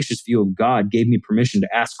more gracious view of God gave me permission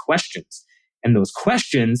to ask questions. And those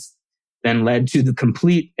questions then led to the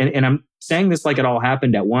complete, and I'm saying this like it all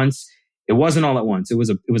happened at once. It wasn't all at once. It was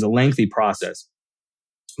a lengthy process.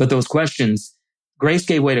 But those questions, grace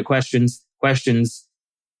gave way to questions. Questions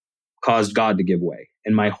caused God to give way.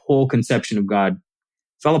 And my whole conception of God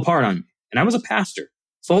fell apart on me. And I was a pastor,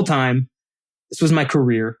 full time. This was my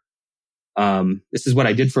career. This is what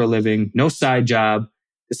I did for a living. No side job.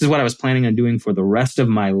 This is what I was planning on doing for the rest of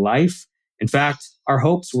my life. In fact, our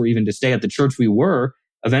hopes were even to stay at the church we were,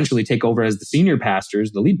 eventually take over as the senior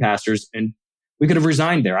pastors, the lead pastors, and we could have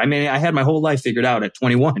resigned there. I mean, I had my whole life figured out at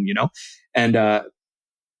 21, And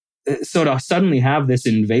so to suddenly have these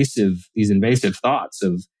invasive thoughts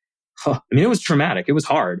of, it was traumatic. It was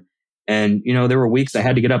hard. And, there were weeks I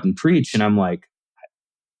had to get up and preach, and I'm like,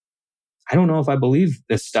 I don't know if I believe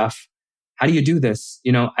this stuff. How do you do this?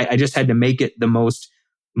 I just had to make it the most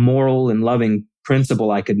moral and loving principle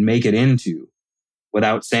I could make it into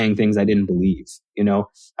without saying things I didn't believe.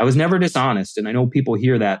 I was never dishonest. And I know people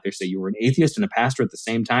hear that. They say, you were an atheist and a pastor at the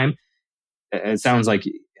same time. it sounds like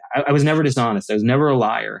I was never dishonest. I was never a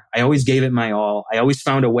liar. I always gave it my all. I always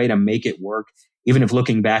found a way to make it work. Even if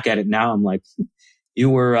looking back at it now, I'm like, you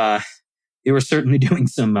were certainly doing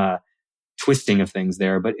some twisting of things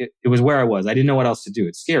there, but it was where I was. I didn't know what else to do.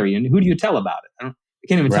 It's scary. And who do you tell about it? I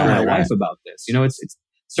can't even tell my wife about this. It's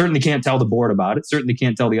certainly can't tell the board about it. Certainly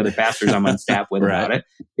can't tell the other pastors I'm on staff with about it.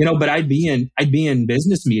 But I'd be in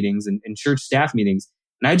business meetings and church staff meetings,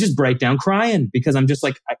 and I'd just break down crying because I'm just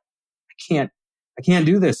like, I can't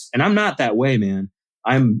do this. And I'm not that way, man.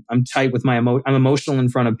 I'm tight with I'm emotional in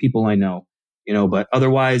front of people I know, but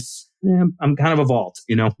otherwise, I'm kind of a vault,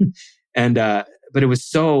 and, but it was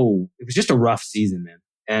just a rough season, man.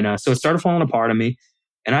 And, so it started falling apart on me,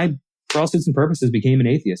 and I, for all intents and purposes, became an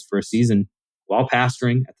atheist for a season while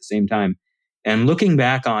pastoring at the same time. And looking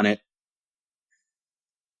back on it,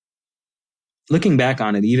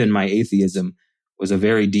 even my atheism was a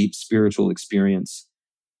very deep spiritual experience,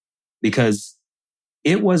 because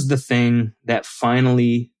it was the thing that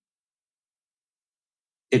finally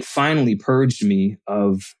purged me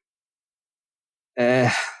of,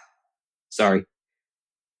 it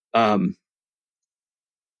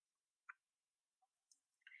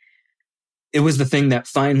was the thing that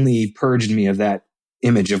finally purged me of that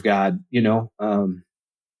image of God, that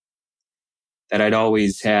I'd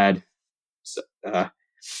always had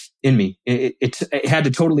in me. It had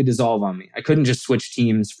to totally dissolve on me. I couldn't just switch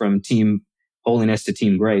teams from team holiness to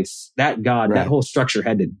team grace. That God, that whole structure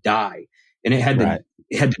had to die, and it had to die.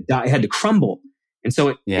 It had to crumble. And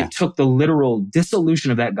so it took the literal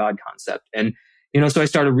dissolution of that God concept. And, so I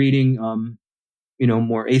started reading,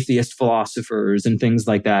 more atheist philosophers and things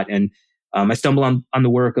like that. And, I stumbled on the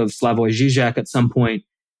work of Slavoj Žižek at some point,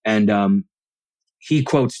 and, he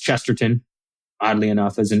quotes Chesterton, oddly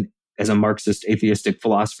enough, as a Marxist atheistic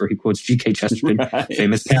philosopher. He quotes G.K. Chesterton,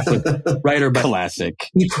 famous Catholic writer. But classic.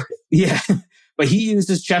 But he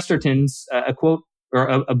uses Chesterton's, a quote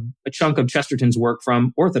or a chunk of Chesterton's work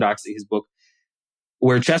from Orthodoxy, his book,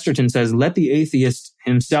 where Chesterton says, "Let the atheist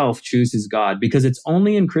himself choose his God, because it's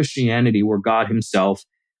only in Christianity where God himself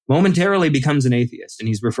momentarily becomes an atheist." And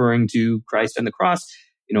he's referring to Christ and the cross.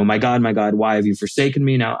 My God, why have you forsaken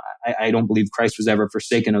me? Now, I don't believe Christ was ever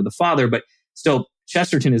forsaken of the Father, but still,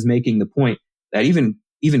 Chesterton is making the point that even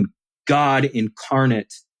God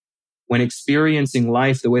incarnate, when experiencing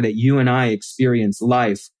life the way that you and I experience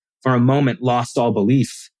life, for a moment lost all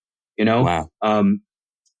belief, Wow.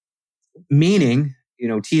 Meaning,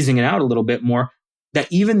 teasing it out a little bit more, that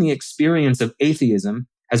even the experience of atheism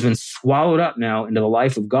has been swallowed up now into the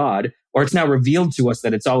life of God, or it's now revealed to us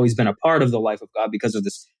that it's always been a part of the life of God because of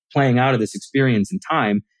this playing out of this experience in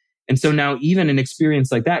time. And so now even an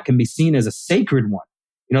experience like that can be seen as a sacred one.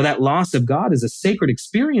 That loss of God is a sacred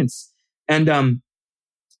experience. And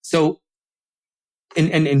so in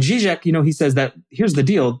Žižek, he says that here's the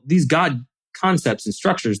deal. These God concepts and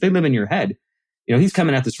structures, they live in your head. He's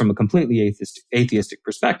coming at this from a completely atheistic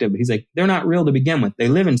perspective, but he's like, they're not real to begin with. They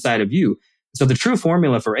live inside of you. So the true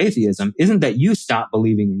formula for atheism isn't that you stop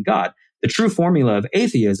believing in God. The true formula of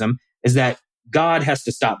atheism is that God has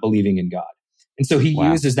to stop believing in God. And so he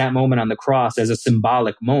uses that moment on the cross as a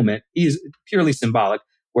symbolic moment. He's purely symbolic,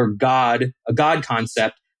 where a God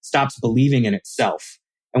concept stops believing in itself.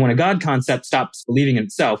 And when a God concept stops believing in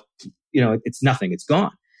itself, it's nothing, it's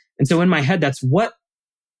gone. And so in my head, that's what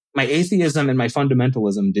my atheism and my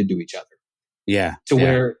fundamentalism did to each other. Yeah.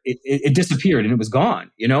 Where it disappeared and it was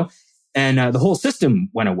gone, and the whole system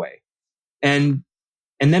went away. And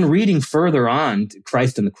then reading further on to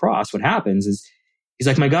Christ and the cross, what happens is he's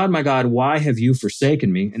like, my God, why have you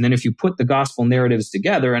forsaken me? And then if you put the gospel narratives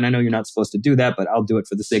together, and I know you're not supposed to do that, but I'll do it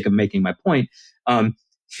for the sake of making my point.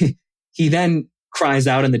 He then cries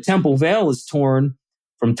out, and the temple veil is torn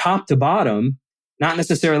from top to bottom, not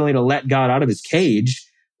necessarily to let God out of his cage,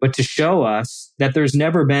 but to show us that there's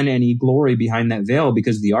never been any glory behind that veil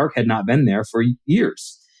because the ark had not been there for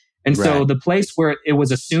years. And so the place where it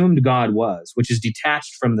was assumed God was, which is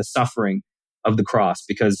detached from the suffering of the cross,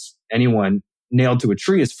 because anyone nailed to a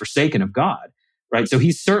tree is forsaken of God, right? So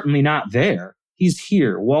he's certainly not there. He's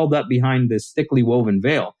here, walled up behind this thickly woven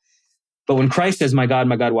veil. But when Christ says, my God,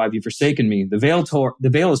 why have you forsaken me? The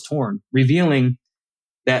veil is torn, revealing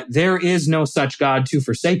that there is no such God to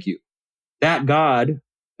forsake you. That God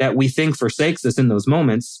that we think forsakes us in those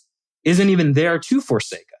moments isn't even there to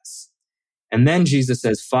forsake us. And then Jesus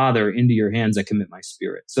says, Father, into your hands I commit my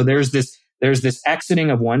spirit. So there's this exiting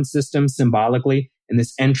of one system symbolically and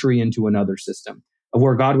this entry into another system of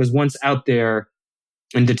where God was once out there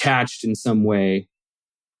and detached in some way.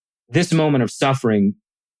 This moment of suffering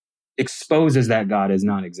exposes that God is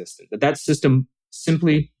non-existent, that system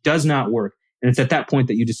simply does not work. And it's at that point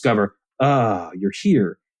that you discover you're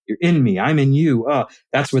here, you're in me, I'm in you.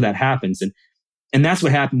 That's where that happens. And that's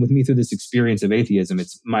what happened with me through this experience of atheism.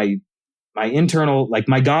 It's my internal, like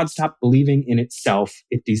my God stopped believing in itself.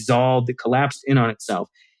 It dissolved, it collapsed in on itself.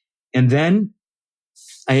 And then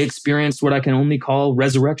I experienced what I can only call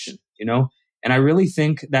resurrection, And I really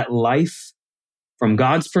think that life, from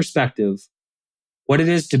God's perspective, what it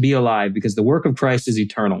is to be alive, because the work of Christ is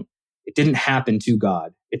eternal. It didn't happen to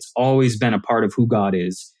God. It's always been a part of who God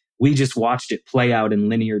is. We just watched it play out in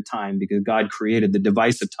linear time because God created the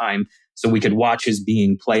device of time so we could watch his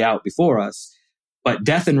being play out before us. But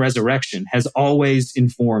death and resurrection has always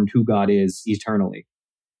informed who God is eternally.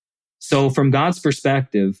 So from God's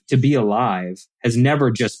perspective, to be alive has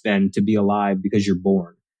never just been to be alive because you're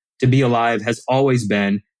born. To be alive has always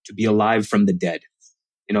been to be alive from the dead.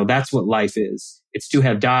 That's what life is. It's to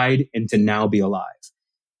have died and to now be alive.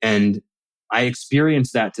 And I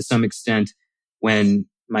experienced that to some extent when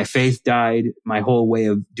my faith died, my whole way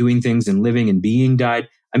of doing things and living and being died.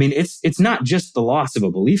 I mean, it's not just the loss of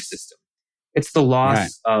a belief system. It's the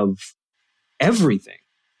loss of everything.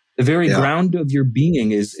 The very ground of your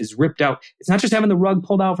being is ripped out. It's not just having the rug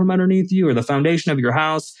pulled out from underneath you or the foundation of your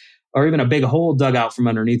house or even a big hole dug out from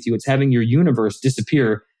underneath you. It's having your universe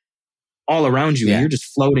disappear all around you. And you're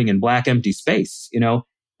just floating in black, empty space,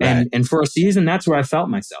 And for a season, that's where I felt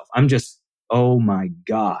myself. I'm just, oh my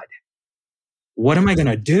God, what am I going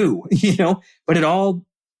to do? But it all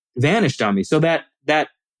vanished on me. So that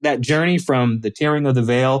journey from the tearing of the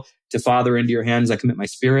veil to Father, into your hands I commit my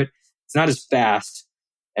spirit, it's not as fast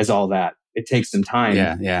as all that. It takes some time.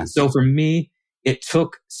 Yeah. So for me, it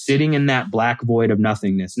took sitting in that black void of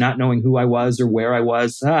nothingness, not knowing who I was or where I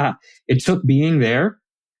was. It took being there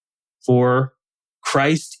for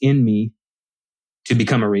Christ in me to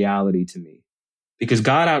become a reality to me. Because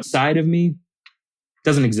God outside of me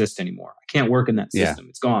doesn't exist anymore. I can't work in that system.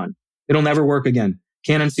 It's gone. It'll never work again.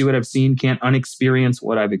 Can't unsee what I've seen, can't unexperience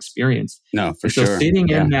what I've experienced. No, for sure. So sitting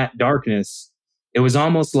in that darkness, it was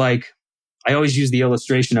almost like, I always use the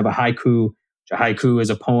illustration of a haiku. A haiku is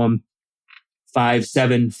a poem, 5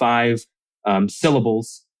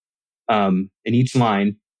 syllables in each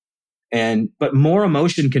line. But more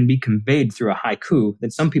emotion can be conveyed through a haiku than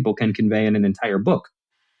some people can convey in an entire book.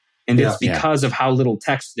 And it's because of how little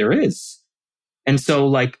text there is. And so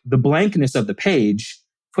like the blankness of the page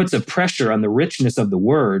puts a pressure on the richness of the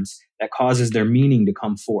words that causes their meaning to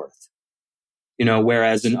come forth.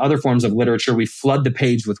 Whereas in other forms of literature, we flood the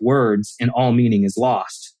page with words and all meaning is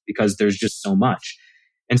lost because there's just so much.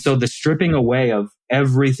 And so the stripping away of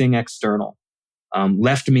everything external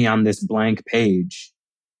left me on this blank page.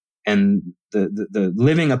 And the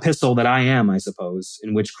living epistle that I am, I suppose,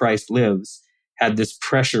 in which Christ lives, had this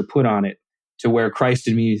pressure put on it to where Christ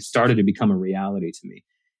in me started to become a reality to me.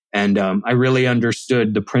 And I really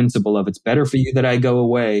understood the principle of it's better for you that I go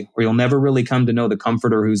away, or you'll never really come to know the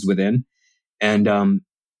Comforter who's within. And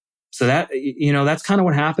so that, that's kind of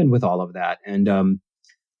what happened with all of that. And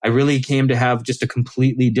I really came to have just a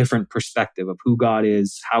completely different perspective of who God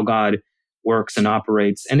is, how God works and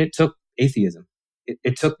operates. And it took atheism.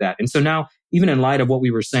 It took that. And so now, even in light of what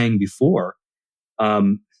we were saying before,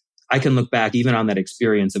 I can look back even on that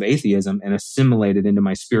experience of atheism and assimilate it into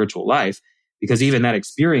my spiritual life, because even that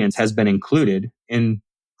experience has been included in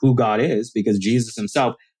who God is, because Jesus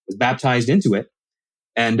himself was baptized into it.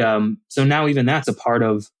 And so now even that's a part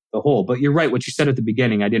of the whole. But you're right, what you said at the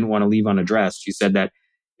beginning, I didn't want to leave unaddressed. You said that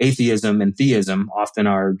atheism and theism often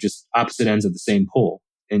are just opposite ends of the same pole.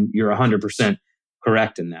 And you're 100%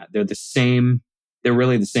 correct in that. They're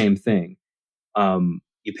really the same thing.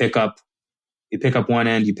 You pick up one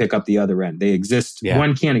end, you pick up the other end. They exist. Yeah.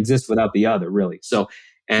 One can't exist without the other, really. So,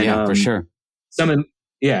 and for sure. Some of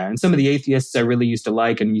the atheists I really used to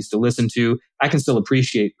like and used to listen to, I can still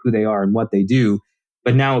appreciate who they are and what they do.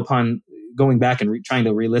 But now, upon going back and trying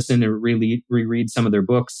to re-listen and reread some of their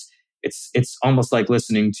books, it's almost like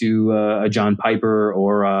listening to a John Piper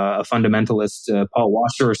or a fundamentalist, Paul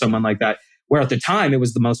Washer or someone like that. Where at the time it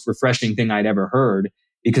was the most refreshing thing I'd ever heard,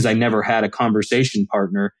 because I never had a conversation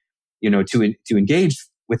partner, to engage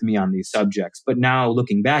with me on these subjects. But now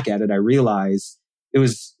looking back at it, I realize it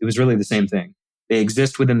was really the same thing. They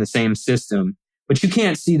exist within the same system, but you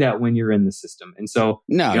can't see that when you're in the system. And so,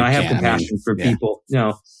 I have compassion for people.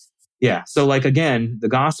 So like, again, the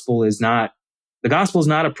gospel is not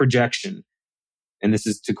a projection. And this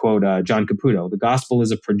is to quote John Caputo, the gospel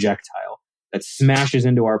is a projectile that smashes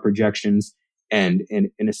into our projections and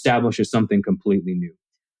establishes something completely new.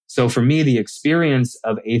 So for me, the experience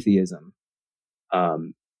of atheism,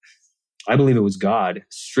 I believe it was God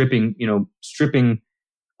stripping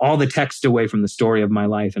all the text away from the story of my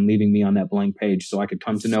life and leaving me on that blank page so I could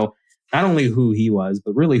come to know not only who he was,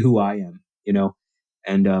 but really who I am,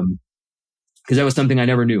 and because that was something I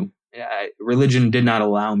never knew. Religion did not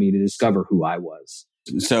allow me to discover who I was.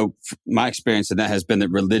 So my experience in that has been that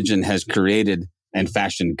religion has created and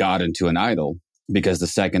fashioned God into an idol, because the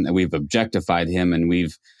second that we've objectified him and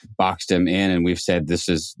we've boxed him in and we've said this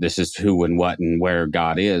is who and what and where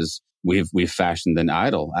God is, we've fashioned an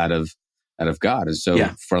idol out of God. And so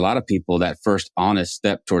for a lot of people, that first honest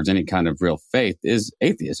step towards any kind of real faith is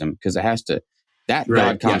atheism, because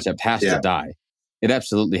God concept has to die. It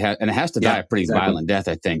absolutely has, and it has to die a pretty violent death,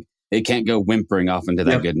 I think. It can't go whimpering off into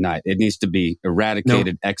that good night. It needs to be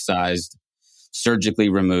eradicated, excised, surgically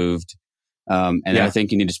removed. I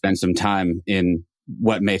think you need to spend some time in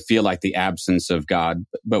what may feel like the absence of God,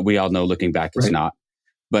 but we all know looking back it's not.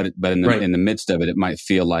 But in the midst of it, it might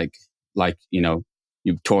feel like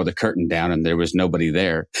you tore the curtain down and there was nobody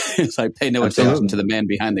there. It's like, pay no attention to the man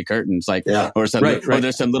behind the curtain. It's like, or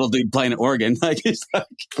there's some little dude playing an organ. Like, it's like,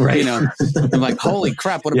 I'm like, holy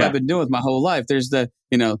crap, what have I been doing with my whole life? There's the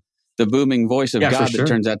booming voice of God that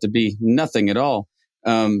turns out to be nothing at all.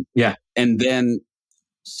 And then,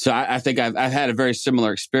 so I think I've had a very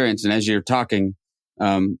similar experience. And as you're talking,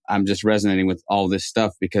 I'm just resonating with all this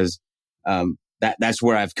stuff, because that's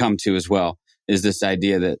where I've come to as well, is this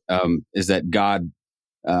idea that God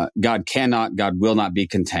will not be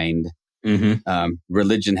contained. Mm-hmm.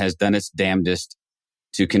 Religion has done its damnedest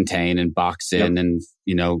to contain and box in and,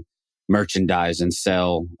 merchandise and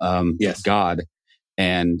sell God.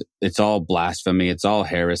 And it's all blasphemy. It's all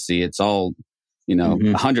heresy. It's all,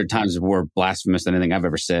 100 times more blasphemous than anything I've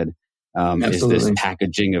ever said. Is this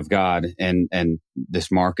packaging of God and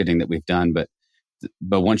this marketing that we've done. But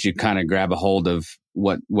once you kind of grab a hold of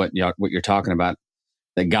what you're talking about,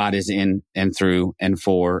 that God is in and through and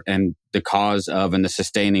for and the cause of and the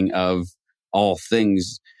sustaining of all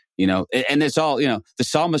things, and it's all, the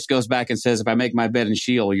psalmist goes back and says, if I make my bed in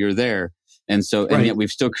Sheol, you're there. And so, and yet we've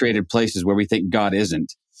still created places where we think God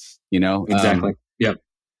isn't, Exactly.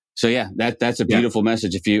 So that's a beautiful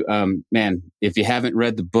message. If you, if you haven't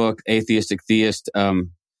read the book, Atheistic, Theist,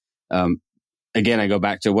 again, I go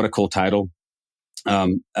back to what a cool title.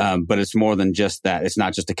 But it's more than just that. It's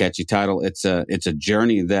not just a catchy title. It's a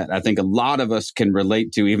journey that I think a lot of us can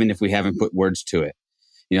relate to, even if we haven't put words to it.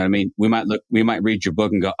 You know what I mean? We might read your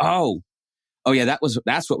book and go, oh yeah,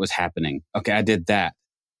 that's what was happening. Okay. I did that.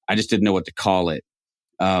 I just didn't know what to call it.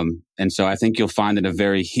 And so I think you'll find it a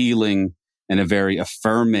very healing and a very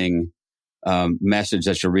affirming, message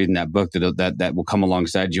that you'll read in that book that will come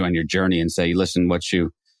alongside you on your journey and say, listen, what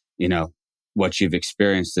you've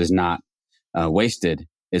experienced is not wasted.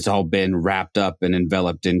 It's all been wrapped up and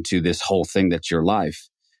enveloped into this whole thing that's your life.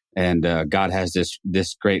 And God has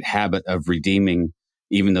this great habit of redeeming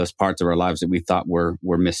even those parts of our lives that we thought were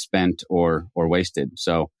misspent or wasted.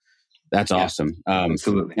 So that's awesome.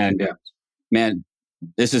 Absolutely. And man,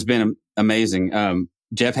 this has been amazing.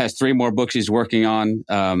 Jeff has 3 more books he's working on.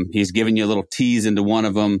 He's given you a little tease into one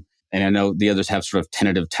of them. And I know the others have sort of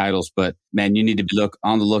tentative titles, but man, you need to be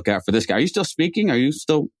on the lookout for this guy. Are you still speaking? Are you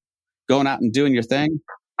still going out and doing your thing?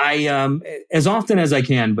 I, as often as I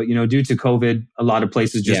can, but due to COVID, a lot of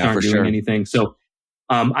places just aren't doing anything. So,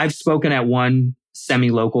 I've spoken at one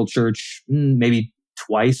semi-local church, maybe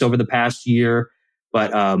twice over the past year,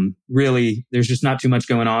 but, really there's just not too much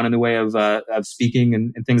going on in the way of speaking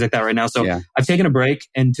and things like that right now. So I've taken a break,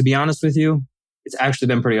 and to be honest with you, it's actually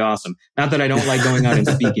been pretty awesome. Not that I don't like going out and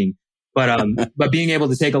speaking, but being able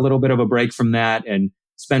to take a little bit of a break from that and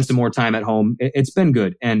spend some more time at home, it's been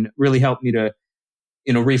good and really helped me to,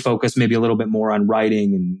 refocus maybe a little bit more on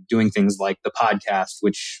writing and doing things like the podcast,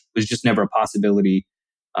 which was just never a possibility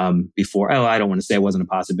before. Oh, I don't want to say it wasn't a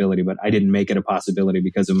possibility, but I didn't make it a possibility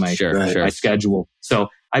because of my schedule. So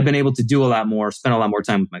I've been able to do a lot more, spend a lot more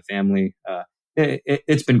time with my family.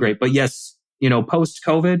 It's been great. But yes, post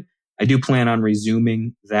COVID, I do plan on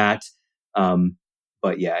resuming that.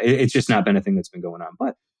 But yeah, it's just not been a thing that's been going on. But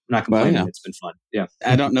I'm not complaining. Well, It's been fun. Yeah.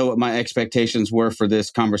 I don't know what my expectations were for this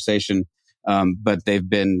conversation, but they've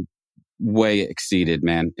been way exceeded,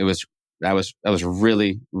 man. That was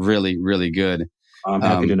really, really, really good. I'm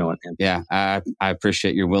happy to know it, man. Yeah, I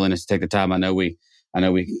appreciate your willingness to take the time. I know we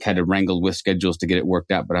kind of wrangled with schedules to get it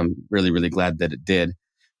worked out, but I'm really, really glad that it did.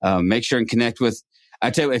 Make sure and connect with. I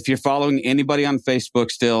tell you, if you're following anybody on Facebook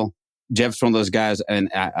still, Jeff's one of those guys,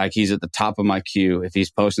 and he's at the top of my queue. If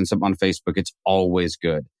he's posting something on Facebook, it's always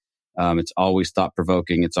good. It's always thought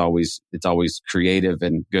provoking. It's always creative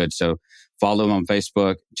and good. So follow him on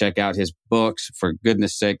Facebook. Check out his books. For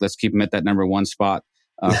goodness sake, let's keep him at that number 1 spot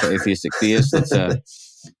for Atheistic Theist.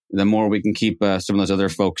 The more we can keep some of those other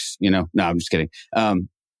folks, no, I'm just kidding.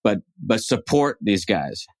 But support these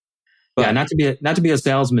guys. But, not to be a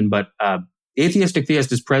salesman, but Atheistic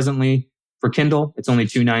Theist is presently for Kindle. It's only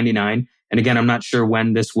 $2.99. And again, I'm not sure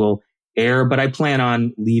when this will air, but I plan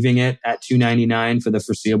on leaving it at $2.99 for the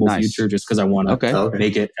foreseeable future, just because I want to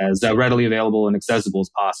make it as readily available and accessible as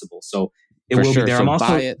possible. So it will be there. So I'm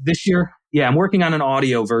also this year. Yeah, I'm working on an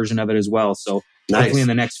audio version of it as well. So hopefully in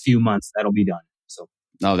the next few months that'll be done. So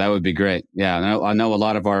that would be great. Yeah, I know a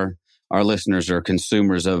lot of our listeners are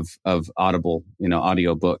consumers of Audible,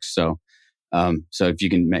 audio books. So if you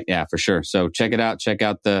can for sure. So check it out. Check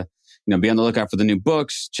out be on the lookout for the new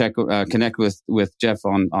books. Connect with Jeff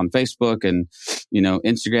on Facebook and,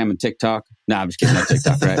 Instagram and TikTok. I'm just kidding. Not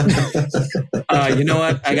TikTok, right? You know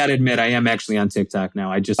what? I got to admit, I am actually on TikTok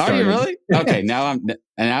now. I just started. Are you really? Okay. Now I'm checking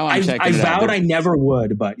it out. I vowed I never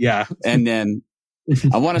would, but yeah. And then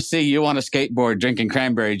I want to see you on a skateboard drinking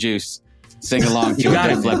cranberry juice, sing along to a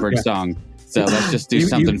Def Leppard song. So let's just do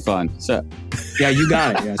something fun. So, yeah, you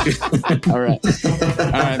got it. Yeah. All right,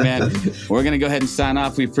 man. We're gonna go ahead and sign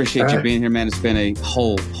off. We appreciate you being here, man. It's been a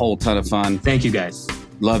whole ton of fun. Thank you, guys.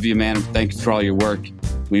 Love you, man. Thank you for all your work.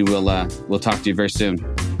 We will. We'll talk to you very soon.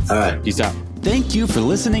 All right. Peace out. Thank you for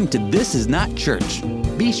listening to This Is Not Church.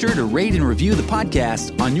 Be sure to rate and review the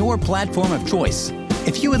podcast on your platform of choice.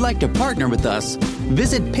 If you would like to partner with us,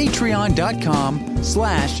 visit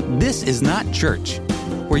patreon.com/thisisnotchurch.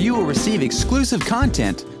 where you will receive exclusive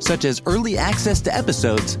content such as early access to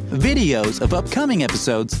episodes, videos of upcoming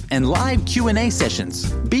episodes, and live Q&A sessions.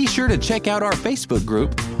 Be sure to check out our Facebook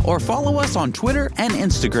group or follow us on Twitter and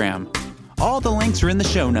Instagram. All the links are in the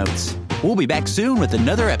show notes. We'll be back soon with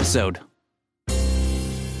another episode.